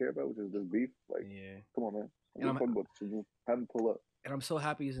we actually care about, which is this beef? Like, Yeah. come on, man. I'm and just i'm fucking about to just have him pull up. and I'm so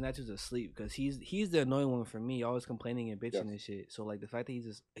happy Zenatu's asleep because he's the annoying one for me, always complaining and bitching Yes, and shit. So like the fact that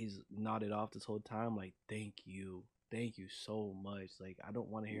he's nodded off this whole time, like thank you so much. Like I don't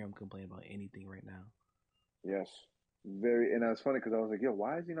want to hear him complain about anything right now. yes. Very, and it's funny because I was like, yo,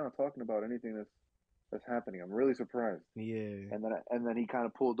 why is he not talking about anything that's that's happening. I'm really surprised. Yeah. And then he kind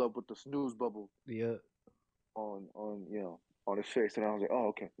of pulled up with the snooze bubble Yeah. on on his face, and I was like, oh,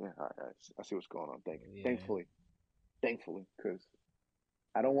 okay, yeah, I see what's going on. Yeah. Thankfully, because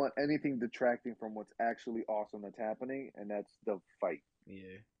I don't want anything detracting from what's actually awesome that's happening, and that's the fight.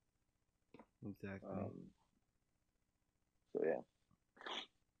 Yeah. Exactly. Um, so yeah,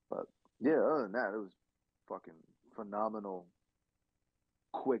 but yeah, other than that, it was fucking phenomenal,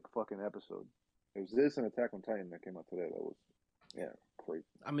 quick fucking episode. It was this and Attack on Titan that came out today. That was yeah, crazy.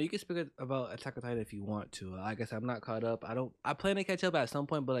 I mean, you can speak about Attack on Titan if you want to. Like I guess I'm not caught up. I don't. I plan to catch up at some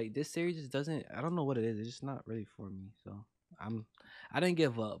point, but like this series just doesn't. I don't know what it is. It's just not really for me. So I'm. I didn't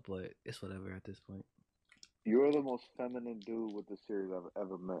give up, but it's whatever at this point. You're the most feminine dude with the series I've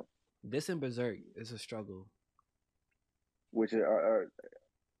ever met. This and Berserk is a struggle. Which are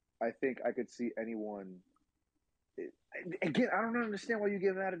I think I could see anyone. Again, I don't understand why you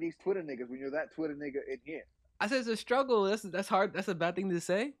get mad at these Twitter niggas when you're that Twitter nigga in here. I said it's a struggle. That's hard. That's a bad thing to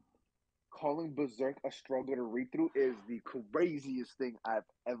say. Calling Berserk a struggle to read through is the craziest thing I've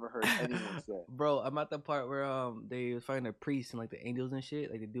ever heard anyone say. Bro, I'm at the part where they find a priest and like the angels and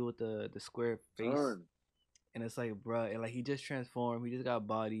shit, like they do with the square face, Turn. and it's like, bro, and like he just transformed, he just got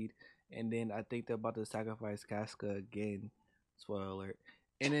bodied, and then I think they're about to sacrifice Casca again. Spoiler alert.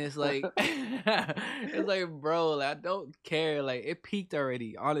 And it's like, it's like, bro, like, I don't care. Like it peaked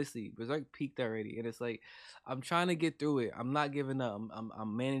already. Honestly, Berserk peaked already, and it's like, I'm trying to get through it. I'm not giving up.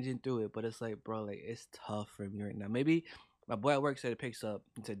 I'm managing through it, but it's like, bro, like it's tough for me right now. Maybe my boy at work said it picks up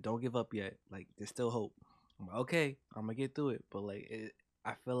and said, don't give up yet. Like there's still hope. I'm like, okay, I'm gonna get through it. But like,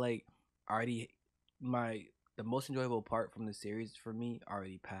 I feel like already my the most enjoyable part from the series for me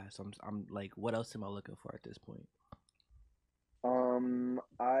already passed. I'm like, what else am I looking for at this point?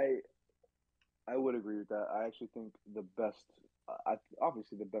 I would agree with that. I actually think the best,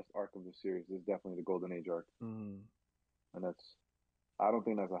 obviously the best arc of the series is definitely the Golden Age arc, Mm, and I don't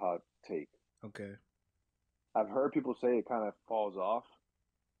think that's a hot take. okay. I've heard people say it kind of falls off.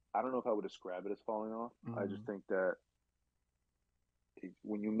 I don't know if I would describe it as falling off. I just Mm, think that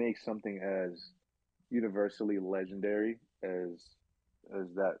when you make something as universally legendary as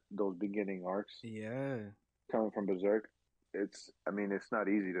that those beginning arcs yeah. coming from Berserk, I mean it's not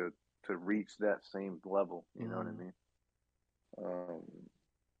easy to reach that same level. You know what I Mm. mean? Um,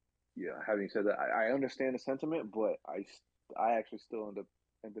 yeah. Having said that, I understand the sentiment, but I actually still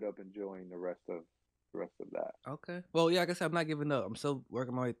ended up enjoying the rest of that. Okay. Well, yeah, like I said, I'm not giving up. I'm still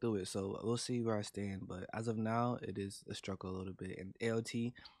working my way through it, so we'll see where I stand. But as of now, it is a struggle a little bit. And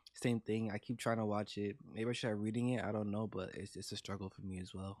AOT, same thing. I keep trying to watch it. Maybe I should try reading it. I don't know, but it's a struggle for me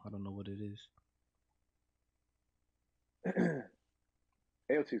as well. I don't know what it is.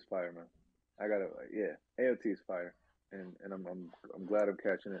 AOT's fire, man. I gotta yeah, AOT's fire, and I'm glad I'm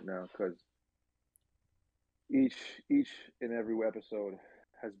catching it now because each each and every episode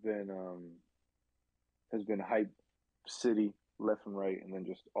has been um has been hype city left and right, and then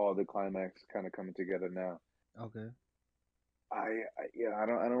just all the climax kind of coming together now. Okay. Yeah, I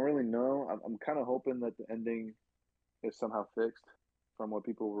don't really know. I'm kind of hoping that the ending is somehow fixed from what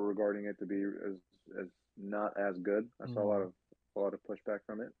people were regarding it to be as not as good. I saw Mm. a lot of pushback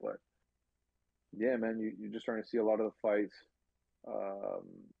from it, but yeah, man, you're just starting to see a lot of the fights um,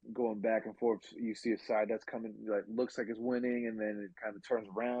 going back and forth. You see a side that's coming, like looks like it's winning, and then it kind of turns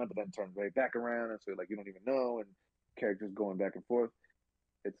around, but then turns right back around, and so like you don't even know, and characters going back and forth.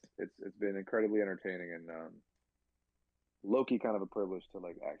 It's been incredibly entertaining, and low key kind of a privilege to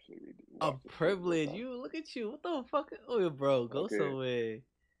like actually A watch the series this privilege. time. You look at you. What the fuck? Oh, bro, go Okay, somewhere.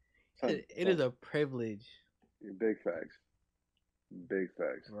 son, It is son, a privilege, big facts, big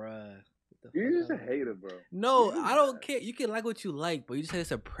facts. bruh. Get the fuck You're just out a of here. hater, bro. No, You're just I don't mad. care. You can like what you like, but you just said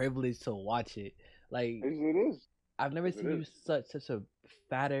it's a privilege to watch it. Like It is. I've never Yes, it seen you is. such a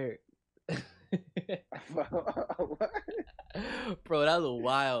fatter. What? Bro, that was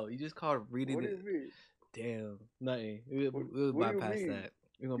wild. You just called reading What do it. you mean? Damn, nothing. We'll What do you bypass mean? that.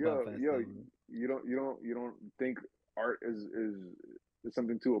 We're gonna Yo, bypass yo, that one. you don't think art is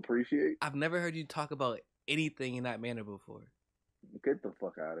something to appreciate? I've never heard you talk about anything in that manner before. Get the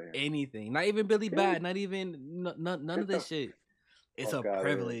fuck out of here. Anything. Not even Billy Get Bat. Not even none of get the this shit. It's a fuck out of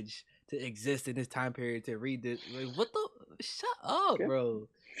here. privilege to exist in this time period to read this. Like, what the? Shut up, Get bro.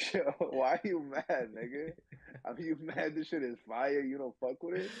 yo, why are you mad, nigga? I mean, you mad this shit is fire? You don't fuck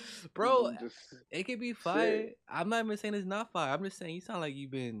with it? Bro, Just it could be shit. fire. I'm not even saying it's not fire. I'm just saying you sound like you've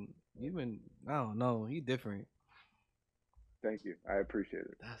been I don't know, you different. Thank you. I appreciate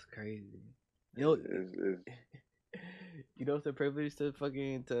it. That's crazy. You know Is you know it's a privilege to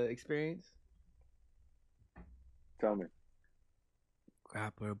fucking to experience? tell me.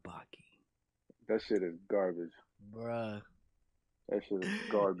 Grabber Baki. That shit is garbage. Bruh. That shit is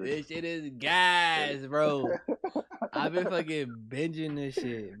garbage. This shit is gas, bro. I've been fucking binging this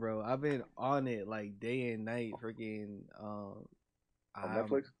shit, bro. I've been on it like day and night, freaking. On I'm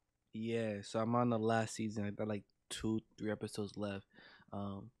Netflix? yeah. So I'm on the last season. I got like 2, 3 episodes left.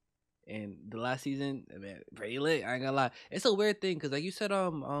 Um, and the last season, man, pretty lit. I ain't gonna lie. It's a weird thing because, like you said,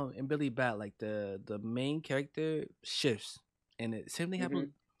 in Billy Bat, like the main character shifts, and it same thing Hmm.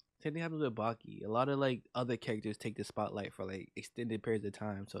 happens. Same thing happens with Baki. A lot of like other characters take the spotlight for like extended periods of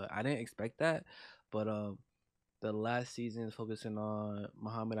time. So I didn't expect that, but the last season is focusing on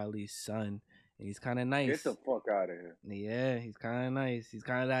Muhammad Ali's son, and he's kind of Get the nice. fuck out of here. Yeah, he's kind of nice. He's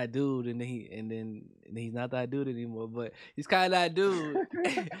kind of that dude, and he's not that dude anymore. But he's kind of that dude.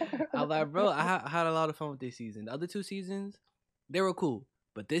 I'm like, bro, I had a lot of fun with this season. The other 2 seasons, they were cool,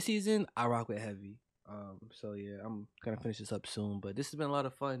 but this season I rock with heavy. So yeah, I'm gonna finish this up soon. But this has been a lot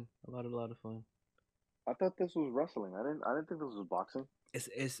of fun. A lot of fun. I thought this was wrestling. I didn't think this was boxing.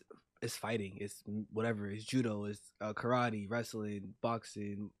 It's fighting. It's whatever. It's judo. It's karate, wrestling,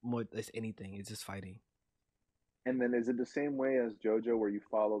 boxing. More. It's anything. It's just fighting. And then is it the same way as JoJo where you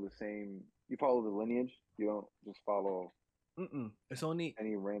follow the lineage? You don't just follow Mm-mm.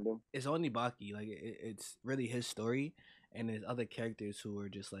 any random? It's only Baki. Like it's really his story, and there's other characters who are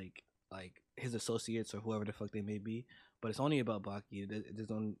just like his associates or whoever the fuck they may be. But it's only about Baki.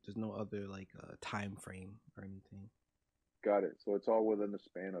 There's no other like time frame or anything. Got it. So it's all within the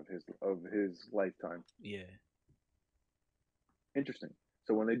span of his lifetime. Yeah. Interesting.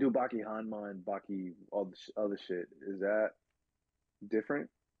 So when they do Baki Hanma and Baki all the other shit, is that different?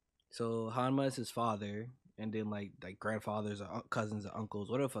 So Hanma is his father, and then like grandfathers or cousins or uncles,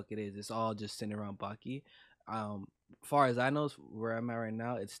 whatever the fuck it is. It's all just centered around Baki. Far as I know, where I'm at right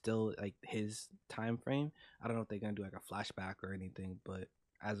now, it's still like his time frame. I don't know if they're gonna do like a flashback or anything, but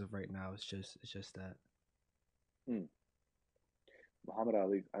as of right now, it's just that. Hmm. Muhammad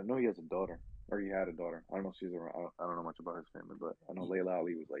Ali. I know he has a daughter, or he had a daughter. I don't know if she's around. I don't know much about his family, but I know Layla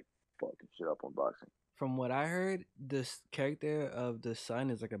Ali was like fucking shit up on boxing. From what I heard, this character of the son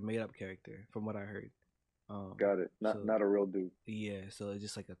is like a made up character. From what I heard, Got it. Not so not a real dude. yeah, so it's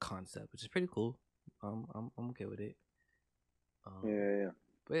just like a concept, which is pretty cool. I'm okay with it. Yeah, Um, yeah, yeah.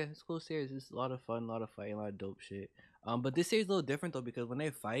 but yeah, it's a cool series. It's a lot of fun, a lot of fighting, a lot of dope shit. But this series is a little different though because when they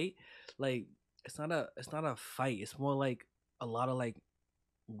fight, like it's not a fight. It's more like a lot of like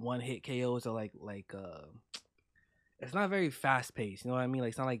one hit KOs or like it's not very fast paced. You know what I mean? Like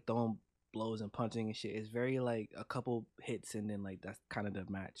it's not like throwing blows and punching and shit. It's very like a couple hits and then like that's kind of the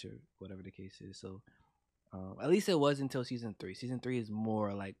match or whatever the case is. So at least it was until season 3. Season 3 is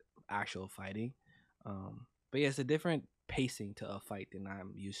more like actual fighting. But yeah, it's a different pacing to a fight than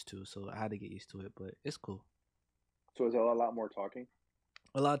I'm used to, so I had to get used to it. But it's cool. So is there a lot more talking?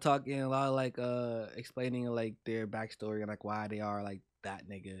 A lot of talking, a lot of like explaining like their backstory and like why they are like that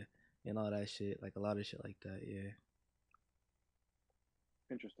nigga and all that shit. Like a lot of shit like that. Yeah.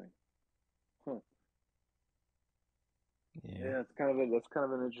 Interesting. Huh. Yeah. Yeah, that's kind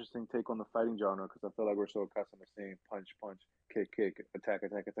of an interesting take on the fighting genre because I feel like we're so accustomed to seeing punch, punch, kick, kick, attack,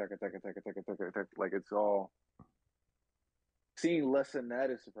 attack, attack, attack, attack, attack, attack, attack. Like it's all seeing less than that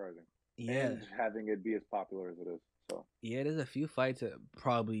is surprising, Yeah. and having it be as popular as it is. So, Yeah, there's a few fights that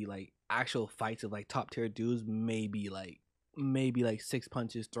probably like actual fights of like top tier dudes, maybe like 6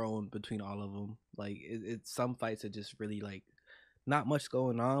 punches thrown between all of them. Like it's some fights that just really like not much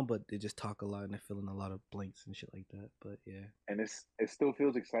going on, but they just talk a lot and they're feeling a lot of blinks and shit like that. But yeah, and it still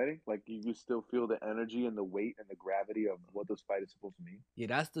feels exciting. Like you still feel the energy and the weight and the gravity of what this fight is supposed to mean. yeah,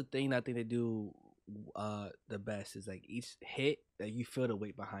 that's the thing I think they do the best is like each hit that you feel the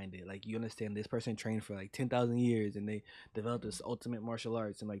weight behind it. Like you understand this person trained for like 10,000 years and they developed this ultimate martial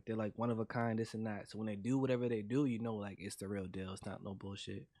arts and like they're like one of a kind, this and that. So when they do whatever they do, you know like it's the real deal. It's not no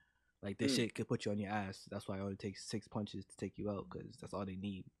bullshit. Like this Mm, shit could put you on your ass. That's why it only takes 6 punches to take you out because that's all they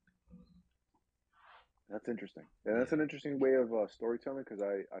need. that's interesting. And that's Yeah. an interesting way of storytelling because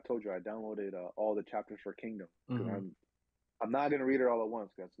I told you I downloaded all the chapters for Kingdom because Mm-hmm. I'm not gonna read it all at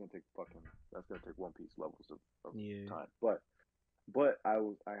once. That's gonna take One Piece levels of Yeah. time. But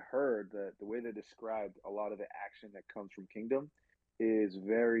I heard that the way they described a lot of the action that comes from Kingdom is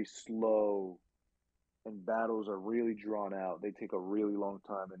very slow and battles are really drawn out. They take a really long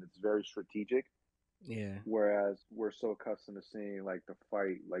time and it's very strategic. Yeah. Whereas we're so accustomed to seeing like the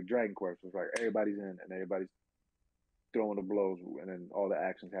fight, like Dragon Quest was like everybody's in and everybody's throwing the blows and then all the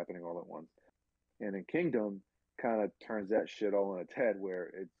action's happening all at once. And in Kingdom kind of turns that shit all on its head where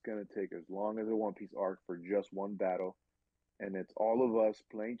it's gonna take as long as a One Piece arc for just one battle, and it's all of us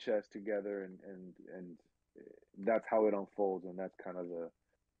playing chess together, and that's how it unfolds, and that's kind of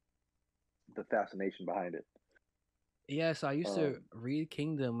the fascination behind it. Yeah, so I used to Um, read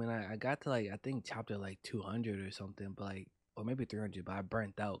Kingdom, and I got to like I think chapter like 200 or something, but like or maybe 300, but I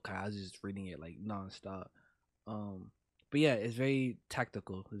burnt out because I was just reading it like nonstop. Um, but yeah, it's very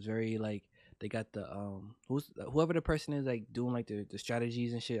tactical. It's very like they got the whoever the person is like doing like the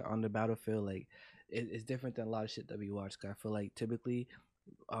strategies and shit on the battlefield. Like it's different than a lot of shit that we watch. 'Cause I feel like typically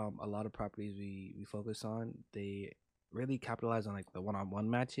a lot of properties we focus on, they really capitalize on like the one-on-one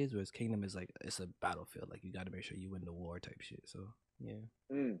matches, whereas Kingdom is like it's a battlefield. Like you got to make sure you win the war type shit. So yeah,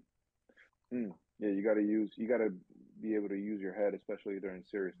 mm, yeah, you got to be able to use your head, especially during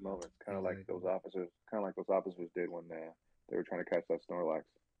serious moments. exactly. Kind of like those officers did when they were trying to catch that Snorlax.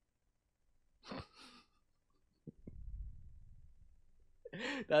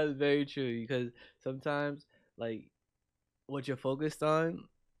 That is very true because sometimes like what you're focused on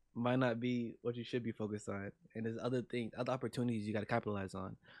might not be what you should be focused on, and there's other things, other opportunities you got to capitalize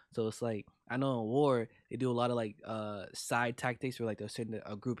on. So it's like I know in war they do a lot of like side tactics where like they'll send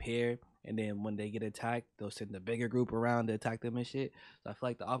a group here, and then when they get attacked they'll send a bigger group around to attack them and shit. So I feel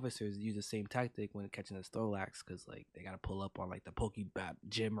like the officers use the same tactic when catching the Snorlax, because like they got to pull up on like the Pokebap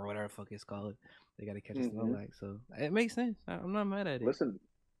gym or whatever the fuck it's called. They got to catch a Hmm. Snorlax, so it makes sense. I'm not mad at it. Listen,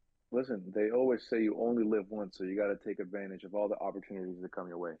 listen. They always say you only live once, so you got to take advantage of all the opportunities that come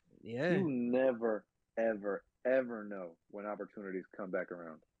your way. Yeah. You never, ever, ever know when opportunities come back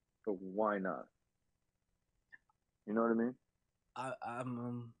around. So why not? You know what I mean?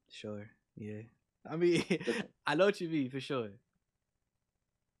 I'm sure. Yeah. I mean, Listen, I know what you mean for sure.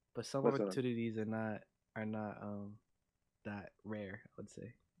 But some listen. opportunities are not that rare, I would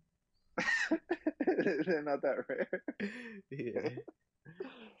say. They're not that rare. Yeah.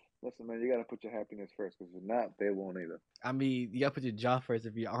 Listen, man, you got to put your happiness first, because if not, they won't either. I mean, you gotta put your jaw first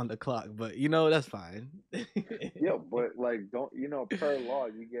if you're on the clock, but that's fine. Yeah, but like, don't per law,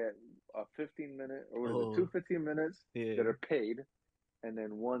 you get a 15 minute, or what is it, Oh, two 15 minutes that yeah. are paid, and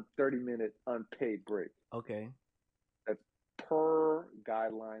then one 30-minute unpaid break. Okay. That's per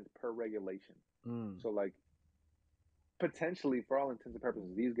guidelines, per regulation. Mm. So, like, potentially, for all intents and purposes,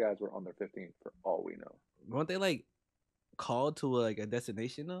 these guys were on their 15 for all we know. Weren't they like called to like a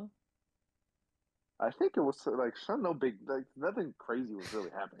destination though? I think it was like some no big, like nothing crazy was really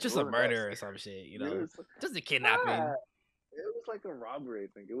happening. It Just a wasn't that murder or serious. some shit, It was Just a nah, kidnapping. it was like a robbery. I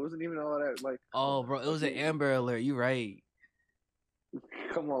think it wasn't even all that. Like, come on Oh, now, bro, it like was an Amber Alert. You right.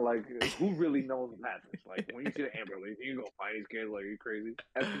 come on, like who really knows madness? Like when you see the Amber Alert, you go find these kids. Like, are you crazy?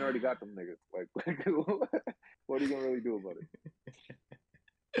 Epstein already got them niggas. Like what are you gonna really do about it?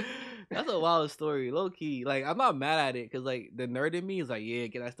 That's a wild story, low key. Like I'm not mad at it because like the nerd in me is like, yeah,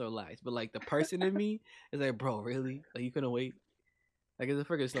 get that store lights. But like the person in me is like, bro, really? Like you couldn't wait? Like it's a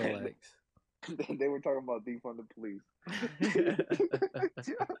freaking Snow Legs. They were talking about defund the police.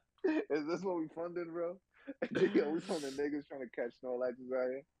 Is this what we funded, bro? Yo, we funded niggas trying to catch Snorlaxes out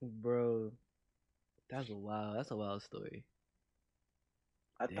here. Bro, that's a wild story.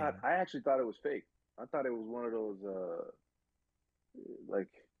 Damn. I actually thought it was fake. I thought it was one of those like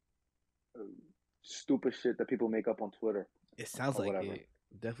uh, stupid shit that people make up on Twitter It sounds or like whatever. it.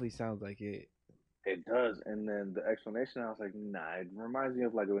 Definitely sounds like it. It does, and then the explanation, I was like, nah. It reminds me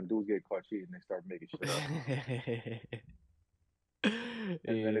of like when dudes get caught cheating, they start making shit up. And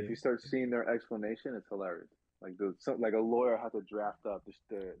then if Yeah. you start seeing their explanation, it's hilarious. Like a lawyer had to draft up just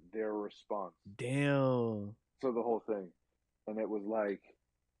their response Damn. to the whole thing, and it was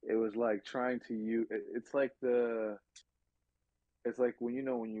like trying to use. It's like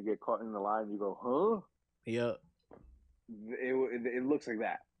when when you get caught in the lie and you go, huh? Yep. It looks like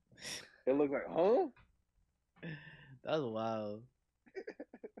that. It looks like, huh? That's wild.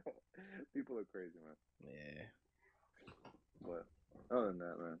 People are crazy, man. Yeah. But other than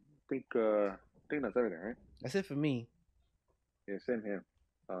that, man, I think that's everything, right? That's it for me. Yeah, same here.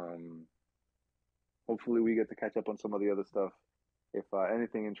 Um, Hopefully, we get to catch up on some of the other stuff. If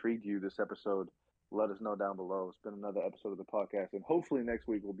anything intrigued you this episode, let us know down below. It's been another episode of the podcast, and hopefully next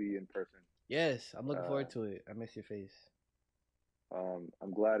week we'll be in person. Yes, I'm looking Uh, forward to it. I miss your face.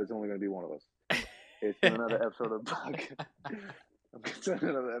 I'm glad it's only going to be one of us. It's been another episode of the podcast. It's been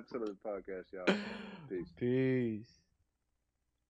another episode of the podcast, y'all. Peace. Peace.